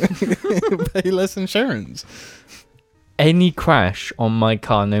 Pay less insurance. Any crash on my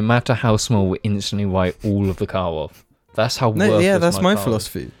car, no matter how small, will instantly wipe all of the car off. That's how worthless that's my car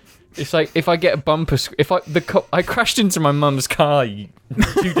philosophy. Is. It's like if I get a bumper, I crashed into my mum's car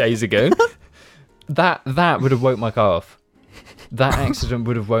 2 days ago. That would have woke my car off. That accident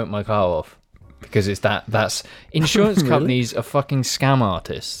would have woke my car off because that's insurance companies are fucking scam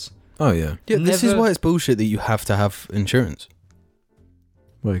artists. Oh yeah. Yeah, this is why it's bullshit that you have to have insurance.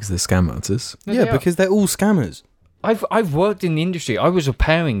 Well, because they're scam artists. No, because they're all scammers. I've worked in the industry. I was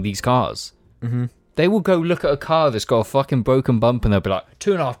repairing these cars. Mm-hmm. They will go look at a car that's got a fucking broken bumper and they'll be like,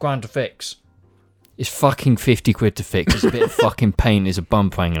 $2,500 to fix. It's fucking 50 quid to fix. It's a bit of fucking paint. There's a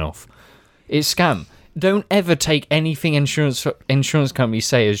bump hanging off. It's scam. Don't ever take anything insurance companies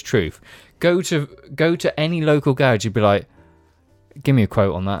say as truth. Go to any local garage. You'd be like, give me a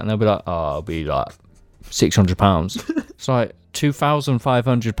quote on that, and they'll be like, oh, I'll be like £600. It's like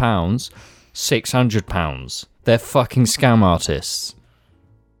 £2,500, £600. They're fucking scam artists.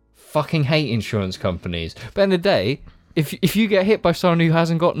 Fucking hate insurance companies. But at the end of the day, if you get hit by someone who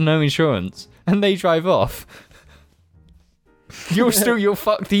hasn't got no insurance and they drive off, you're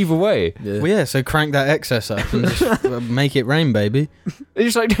fucked either way. Yeah. Well, yeah, so crank that excess up and just make it rain, baby.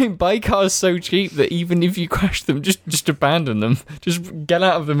 It's like doing buy cars so cheap that even if you crash them, just abandon them. Just get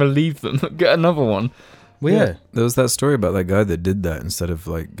out of them and leave them. Get another one. Well, yeah. There was that story about that guy that did that instead of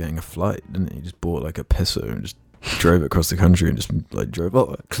like getting a flight, didn't he? He just bought like a pisser and just drove across the country and just like drove up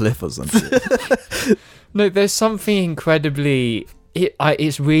a cliff or something. No, there's something incredibly...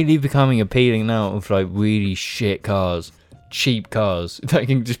 It's really becoming appealing now of like really shit cars. Cheap cars that I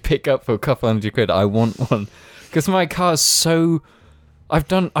can just pick up for a couple £100. I want one because my car's so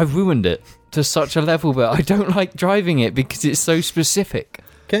I've ruined it to such a level that I don't like driving it because it's so specific.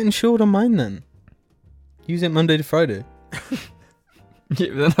 Get insured on mine then. Use it Monday to Friday.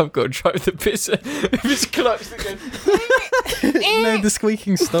 Yeah, then I've got to drive the pisser. If it's clutch that goes no, the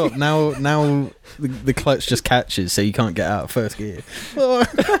squeaking stop. Now the clutch just catches so you can't get out of first gear.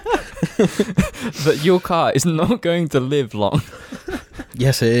 that your car is not going to live long.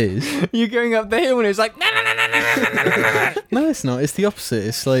 Yes, it is. You're going up the hill and it's like, No, it's not. It's the opposite.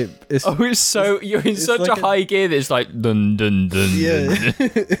 It's like you're in such like a high gear that it's like dun dun dun. Yeah.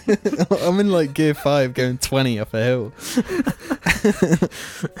 I'm in like gear 5 going 20 up a hill.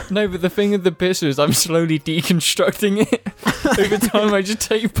 No, but the thing with the pisser is I'm slowly deconstructing it. Over time I just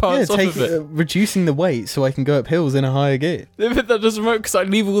take parts off of it. Reducing the weight so I can go up hills in a higher gear. Yeah, but that doesn't work because I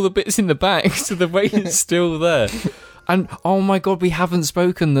leave all the bits in the back, so the weight is still there. And oh my god, we haven't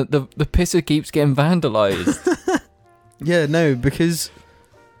spoken that the pisser keeps getting vandalised. Yeah, no, because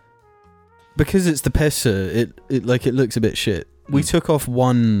it's the pisser, it looks a bit shit. We took off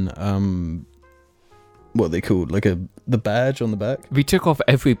one what are they called? Like the badge on the back. We took off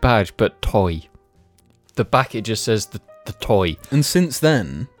every badge but toy. The back it just says the toy. And since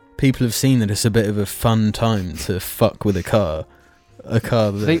then, people have seen that it's a bit of a fun time to fuck with a car. A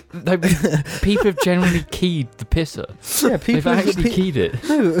car that people have generally keyed the pisser. Yeah, people have actually keyed it.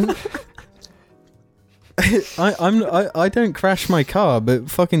 No. I don't crash my car, but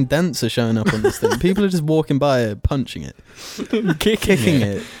fucking dents are showing up on this thing. People are just walking by it, punching it, kicking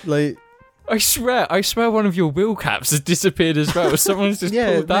it. Like, I swear one of your wheel caps has disappeared as well. Someone's just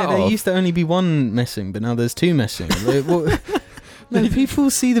pulled that off. There used to only be one missing, but now there's two missing. Like, no,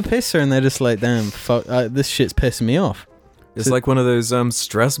 people see the pisser and they're just like, damn, fuck, this shit's pissing me off. It's like one of those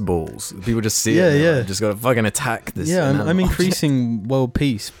stress balls. People just see it. Yeah. Just gotta fucking attack this. Yeah, I'm increasing world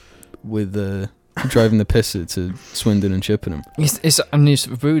peace with driving the pisser to Swindon and Chippenham. It's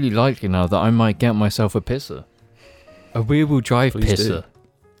really likely now that I might get myself a pisser, a rear-wheel drive pisser.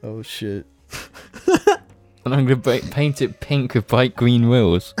 Oh shit! And I'm gonna paint it pink with bright green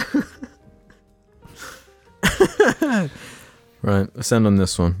wheels. Right, let's end on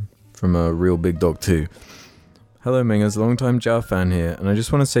this one from a Real Big Dog 2. Hello Mingers, long time Jar fan here, and I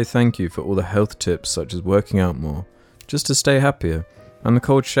just want to say thank you for all the health tips such as working out more, just to stay happier, and the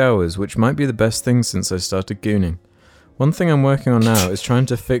cold showers, which might be the best thing since I started gooning. One thing I'm working on now is trying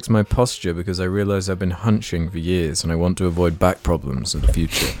to fix my posture because I realise I've been hunching for years and I want to avoid back problems in the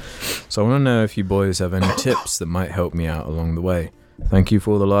future. So I want to know if you boys have any tips that might help me out along the way. Thank you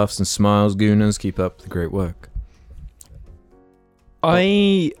for all the laughs and smiles, gooners. Keep up the great work.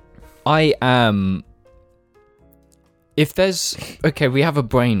 I am... If there's... Okay, we have a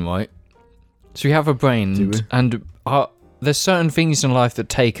brain, right? So we have a brain, and there's certain things in life that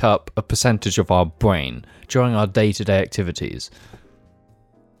take up a percentage of our brain during our day-to-day activities.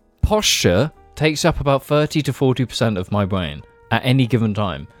 Posture takes up about 30 to 40% of my brain at any given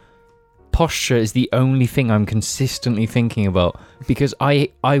time. Posture is the only thing I'm consistently thinking about because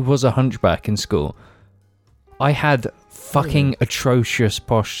I was a hunchback in school. I had fucking atrocious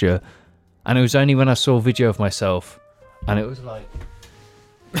posture, and it was only when I saw a video of myself and it was like...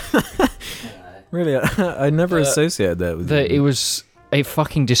 Really? I never associated that with it. It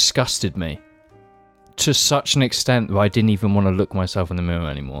fucking disgusted me to such an extent that I didn't even want to look myself in the mirror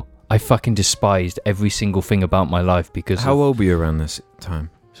anymore. I fucking despised every single thing about my life because... How old were you around this time?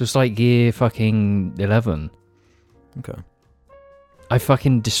 So it's like year fucking 11. Okay. I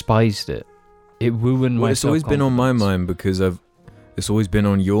fucking despised it. It ruined my self-confidence. It's always been on my mind because it's always been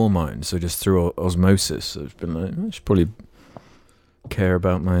on your mind, so just through osmosis, it's been like, I should probably care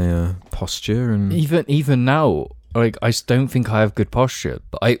about my posture. And even now, like, I don't think I have good posture,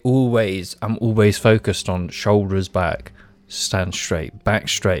 but I'm always focused on shoulders back, stand straight, back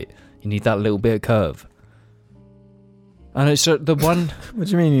straight. You need that little bit of curve. And it's the one... What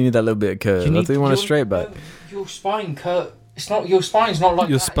do you mean you need that little bit of curve? I thought you want a straight back. Your spine curve... It's not... Your spine's not like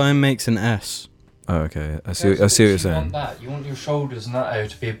your that. spine makes an S. Oh, okay. I see what you're saying. You want that. You want your shoulders and that area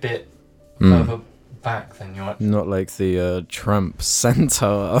to be a bit further back than your... Not like the Trump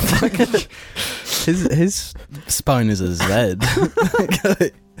centaur. His spine is a Z.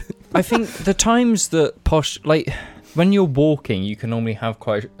 I think the times that posture... Like, when you're walking, you can normally have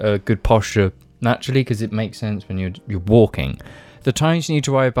quite a good posture naturally because it makes sense when you're walking. The times you need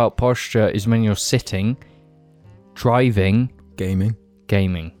to worry about posture is when you're sitting, driving...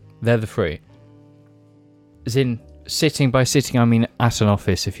 Gaming. They're the three. As in, sitting, by sitting I mean at an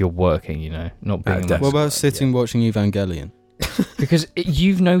office if you're working, you know, not being... What about sitting watching Evangelion? Because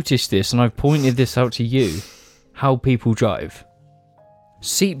you've noticed this, and I've pointed this out to you, how people drive.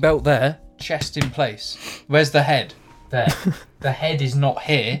 Seatbelt there, chest in place. Where's the head? There. The head is not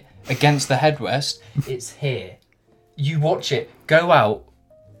here, against the headrest, it's here. You watch it, go out,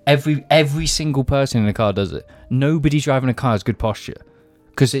 every single person in the car does it. Nobody driving a car has good posture.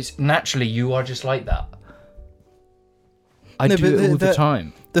 Because it's naturally, you are just like that. I do it all the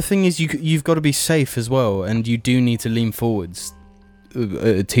time. The thing is, you've got to be safe as well, and you do need to lean forwards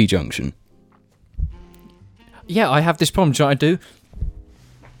a T-junction. Yeah, I have this problem. Do you know what I do?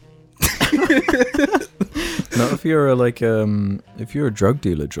 Not if you're if you're a drug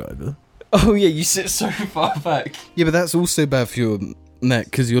dealer driver. Oh yeah, you sit so far back. Yeah, but that's also bad for your neck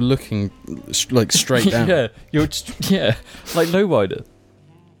because you're looking like straight down. Yeah, like lowrider.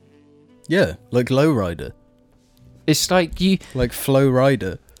 Yeah, like lowrider. It's like you, like flow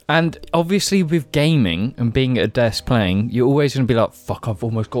rider. and obviously with gaming and being at a desk playing, you're always going to be like, "Fuck, I've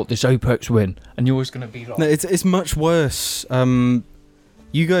almost got this Apex win," and you're always going to be like, No, it's much worse.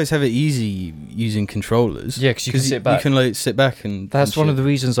 You guys have it easy using controllers. Yeah, because you can sit back. You can like sit back and. That's one of the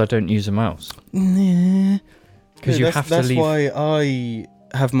reasons I don't use a mouse. Nah. Because you have to leave. That's why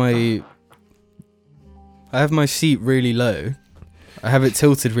I have my seat really low. I have it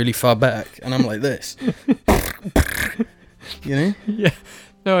tilted really far back, and I'm like this. You know? Yeah.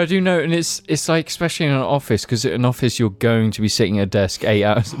 No, I do know, and it's like, especially in an office, because at an office you're going to be sitting at a desk 8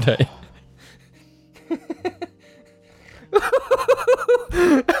 hours a day.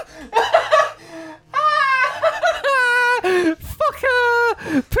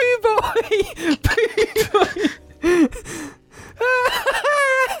 Fucker! Poo boy! Poo boy!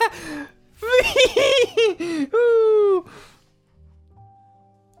 Ooh.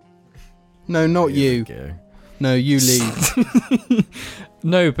 No, not Here you. we go. No, you leave.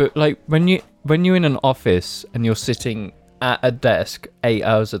 No, but like when you're in an office and you're sitting at a desk 8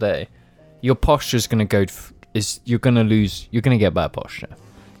 hours a day, your posture's gonna you're gonna get bad posture.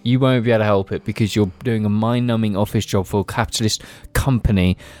 You won't be able to help it because you're doing a mind-numbing office job for a capitalist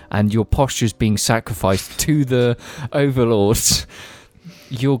company, and your posture's being sacrificed to the overlords.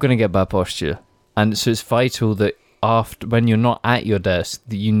 You're gonna get bad posture, and so it's vital that when you're not at your desk,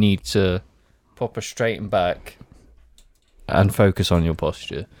 that you need to proper straighten back and focus on your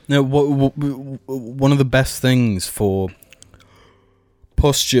posture. No, one of the best things for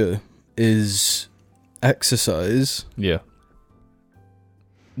posture is exercise Yeah.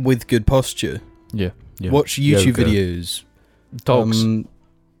 with good posture. Yeah. Watch YouTube Yoga. videos. Dogs.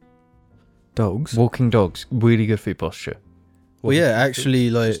 Dogs? Walking dogs. Really good for your posture. Well, yeah, actually,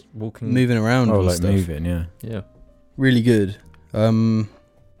 like Just walking. moving around Oh, and like stuff. moving, yeah. Yeah. Really good.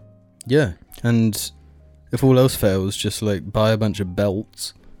 Yeah, and if all else fails, just like buy a bunch of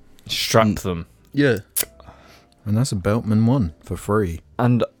belts. Strap them. Yeah. And that's a Beltman one for free.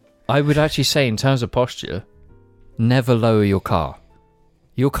 And I would actually say, in terms of posture, never lower your car.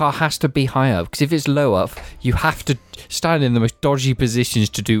 Your car has to be higher, because if it's low up, you have to stand in the most dodgy positions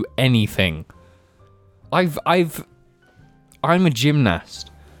to do anything. I'm a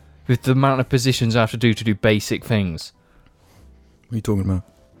gymnast with the amount of positions I have to do basic things. What are you talking about?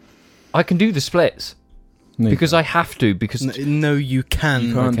 I can do the splits No, you because can't. I have to. Because No, you can.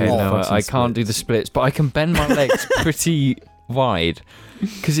 You can't okay, do no, fucking I can't do the splits, but I can bend my legs pretty wide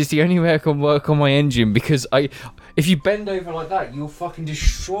because it's the only way I can work on my engine. Because if you bend over like that, you're fucking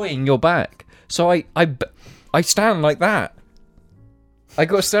destroying your back. So I stand like that. I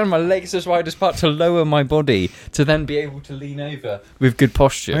got to stand my legs as wide as part to lower my body to then be able to lean over with good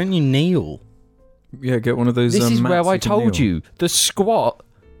posture. Don't you kneel? Yeah, get one of those. This is mats where I you can told kneel. you the squat.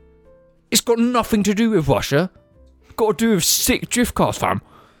 It's got nothing to do with Russia. Got to do with sick drift cars, fam.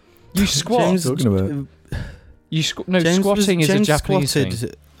 You squat. James, talking about? James squatting is a Japanese thing.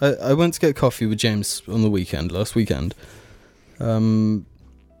 I went to get coffee with James on the last weekend. And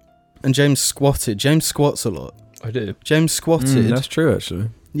James squatted. James squats a lot. I do. James squatted. That's true,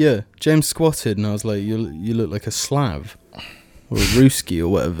 actually. Yeah, James squatted, and I was like, "You look like a Slav or a Ruski or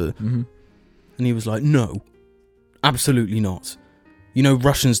whatever." Mm-hmm. And he was like, "No, absolutely not. You know,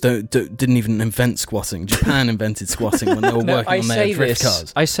 Russians didn't even invent squatting. Japan invented squatting when they were working on their drift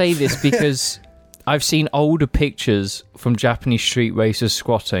cars." I say this because I've seen older pictures from Japanese street racers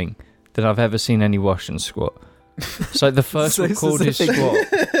squatting than I've ever seen any Russians squat. It's like the first So recorded specific.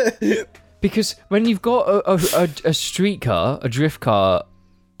 squat. Because when you've got a street car, a drift car,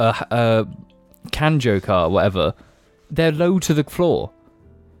 a Kanjo car, whatever, they're low to the floor.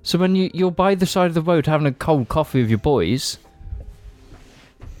 So when you're by the side of the road having a cold coffee with your boys,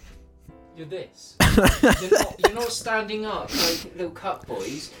 you're this. You're not standing up like little cut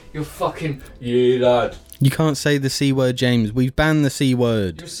boys. You're fucking, yeah, lad. You can't say the C word, James. We've banned the C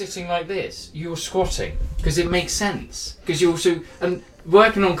word. You're sitting like this. You're squatting because it makes sense. Because you're also and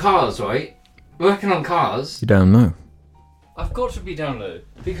working on cars, right? Working on cars. You down low. I've got to be down low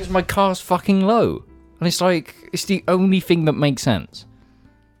because my car's fucking low, and it's like it's the only thing that makes sense.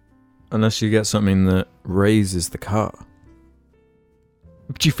 Unless you get something that raises the car.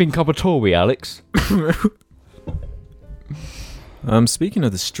 Do you think I'm a Tory, Alex? Speaking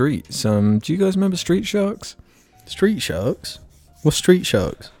of the streets, do you guys remember Street Sharks? Street Sharks? What's Street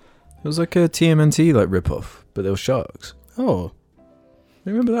Sharks? It was like a TMNT like rip-off, but they were sharks. Oh.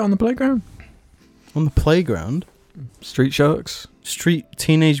 You remember that on the playground? On the playground? Street Sharks?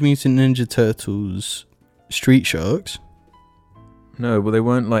 Teenage Mutant Ninja Turtles Street Sharks? No, well, they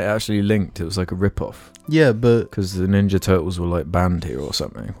weren't like actually linked. It was like a rip-off. Yeah, but... Because the Ninja Turtles were like banned here or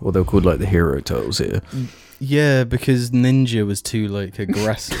something. Or they were called like the Hero Turtles here. Yeah, because Ninja was too like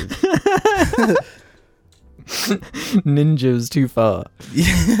aggressive. Ninja was too far.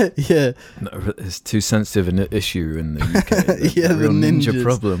 Yeah. No, it's too sensitive an issue in the UK. Yeah, the real the ninja ninjas.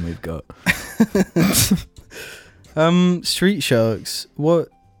 problem we've got. Street Sharks.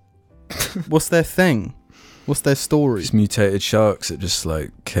 What's their thing? What's their story? Just mutated sharks that just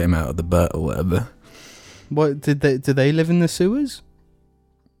like came out of the butt or whatever. What do they live in the sewers?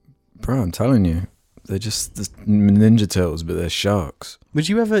 Bro, I'm telling you, they're just the Ninja Turtles, but they're sharks. Would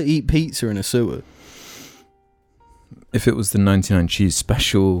you ever eat pizza in a sewer? If it was the 99 cheese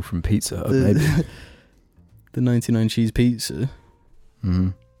special from Pizza Hut, maybe. The 99 cheese pizza. Mm-hmm.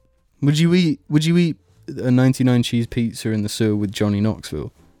 Would you eat a 99 cheese pizza in the sewer with Johnny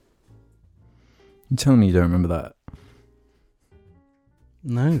Knoxville? You telling me you don't remember that?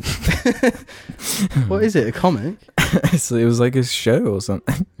 No. What is it? A comic? It was like a show or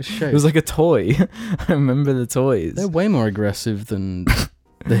something. A show? It was like a toy. I remember the toys. They're way more aggressive than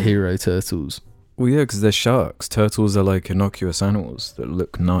the Hero Turtles. Well, yeah, because they're sharks. Turtles are like innocuous animals that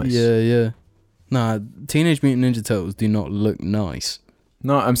look nice. Yeah. Nah, Teenage Mutant Ninja Turtles do not look nice.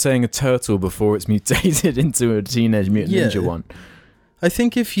 No, I'm saying a turtle before it's mutated into a Teenage Mutant Ninja one. I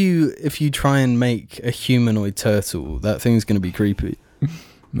think if you try and make a humanoid turtle, that thing's going to be creepy.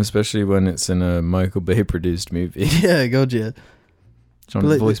 Especially when it's in a Michael Bay produced movie. Yeah, God, yeah.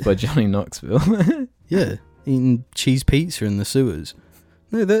 Voiced by Johnny Knoxville. Yeah, eating cheese pizza in the sewers.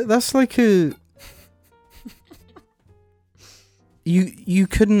 No, that's like a... You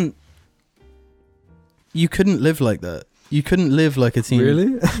couldn't live like that. You couldn't live like a team.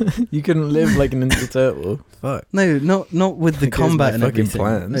 Really? You couldn't live like a Ninja Turtle? Fuck. No, not with the combat and fucking everything.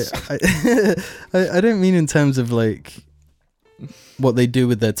 plans. I don't mean in terms of like what they do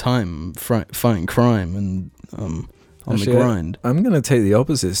with their time fighting crime and on Actually, the grind. I'm going to take the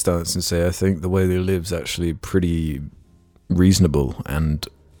opposite stance and say I think the way they live's actually pretty reasonable and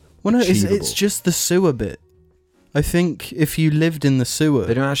Well, no, achievable. it's just the sewer bit. I think if you lived in the sewer...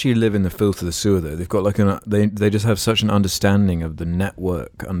 They don't actually live in the filth of the sewer, though. They've got like they just have such an understanding of the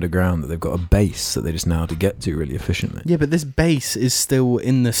network underground that they've got a base that they just know how to get to really efficiently. Yeah, but this base is still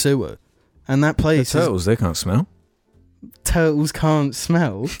in the sewer. And that place The turtles, they can't smell. Turtles can't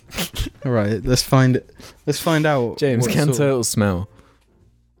smell? Alright, let's find out. James, what can sort- turtles smell?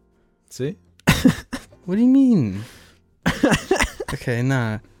 See? What do you mean? Okay,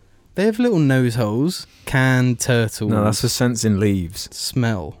 nah. They have little nose holes. Can turtles No, that's for sensing leaves.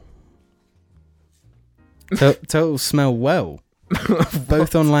 smell? Turtles smell well.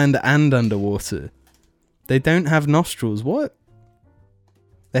 Both on land and underwater. They don't have nostrils. What?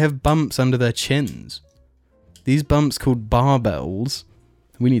 They have bumps under their chins. These bumps, called barbells,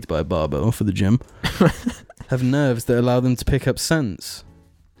 we need to buy a barbell for the gym, have nerves that allow them to pick up scents.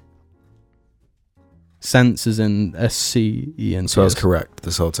 Scents as in S-C-E-N-T. So I was correct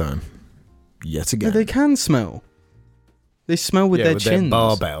this whole time. Yet No, again. they can smell. They smell with their chins.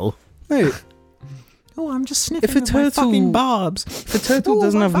 barbell. No, Oh, I'm just sniffing If a with my turtle- fucking barbs. if a turtle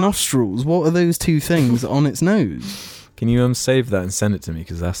doesn't have nostrils, what are those two things on its nose? Can you save that and send it to me?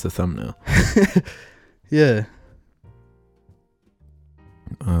 Because that's the thumbnail. Yeah.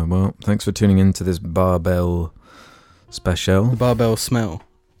 Well, thanks for tuning in to this barbell special. The barbell smell.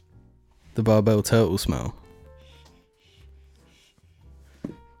 The barbell turtle smell.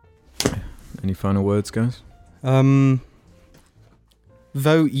 Any final words, guys? Vote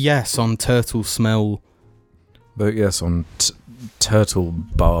yes on turtle smell. Vote yes on turtle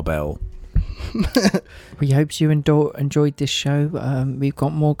barbell. We hope you enjoyed this show. We've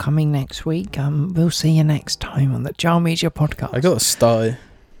got more coming next week. We'll see you next time on the Jar Media Podcast. I got a sty.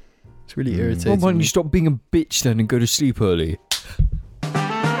 It's really irritating. Why don't me. you stop being a bitch then and go to sleep early?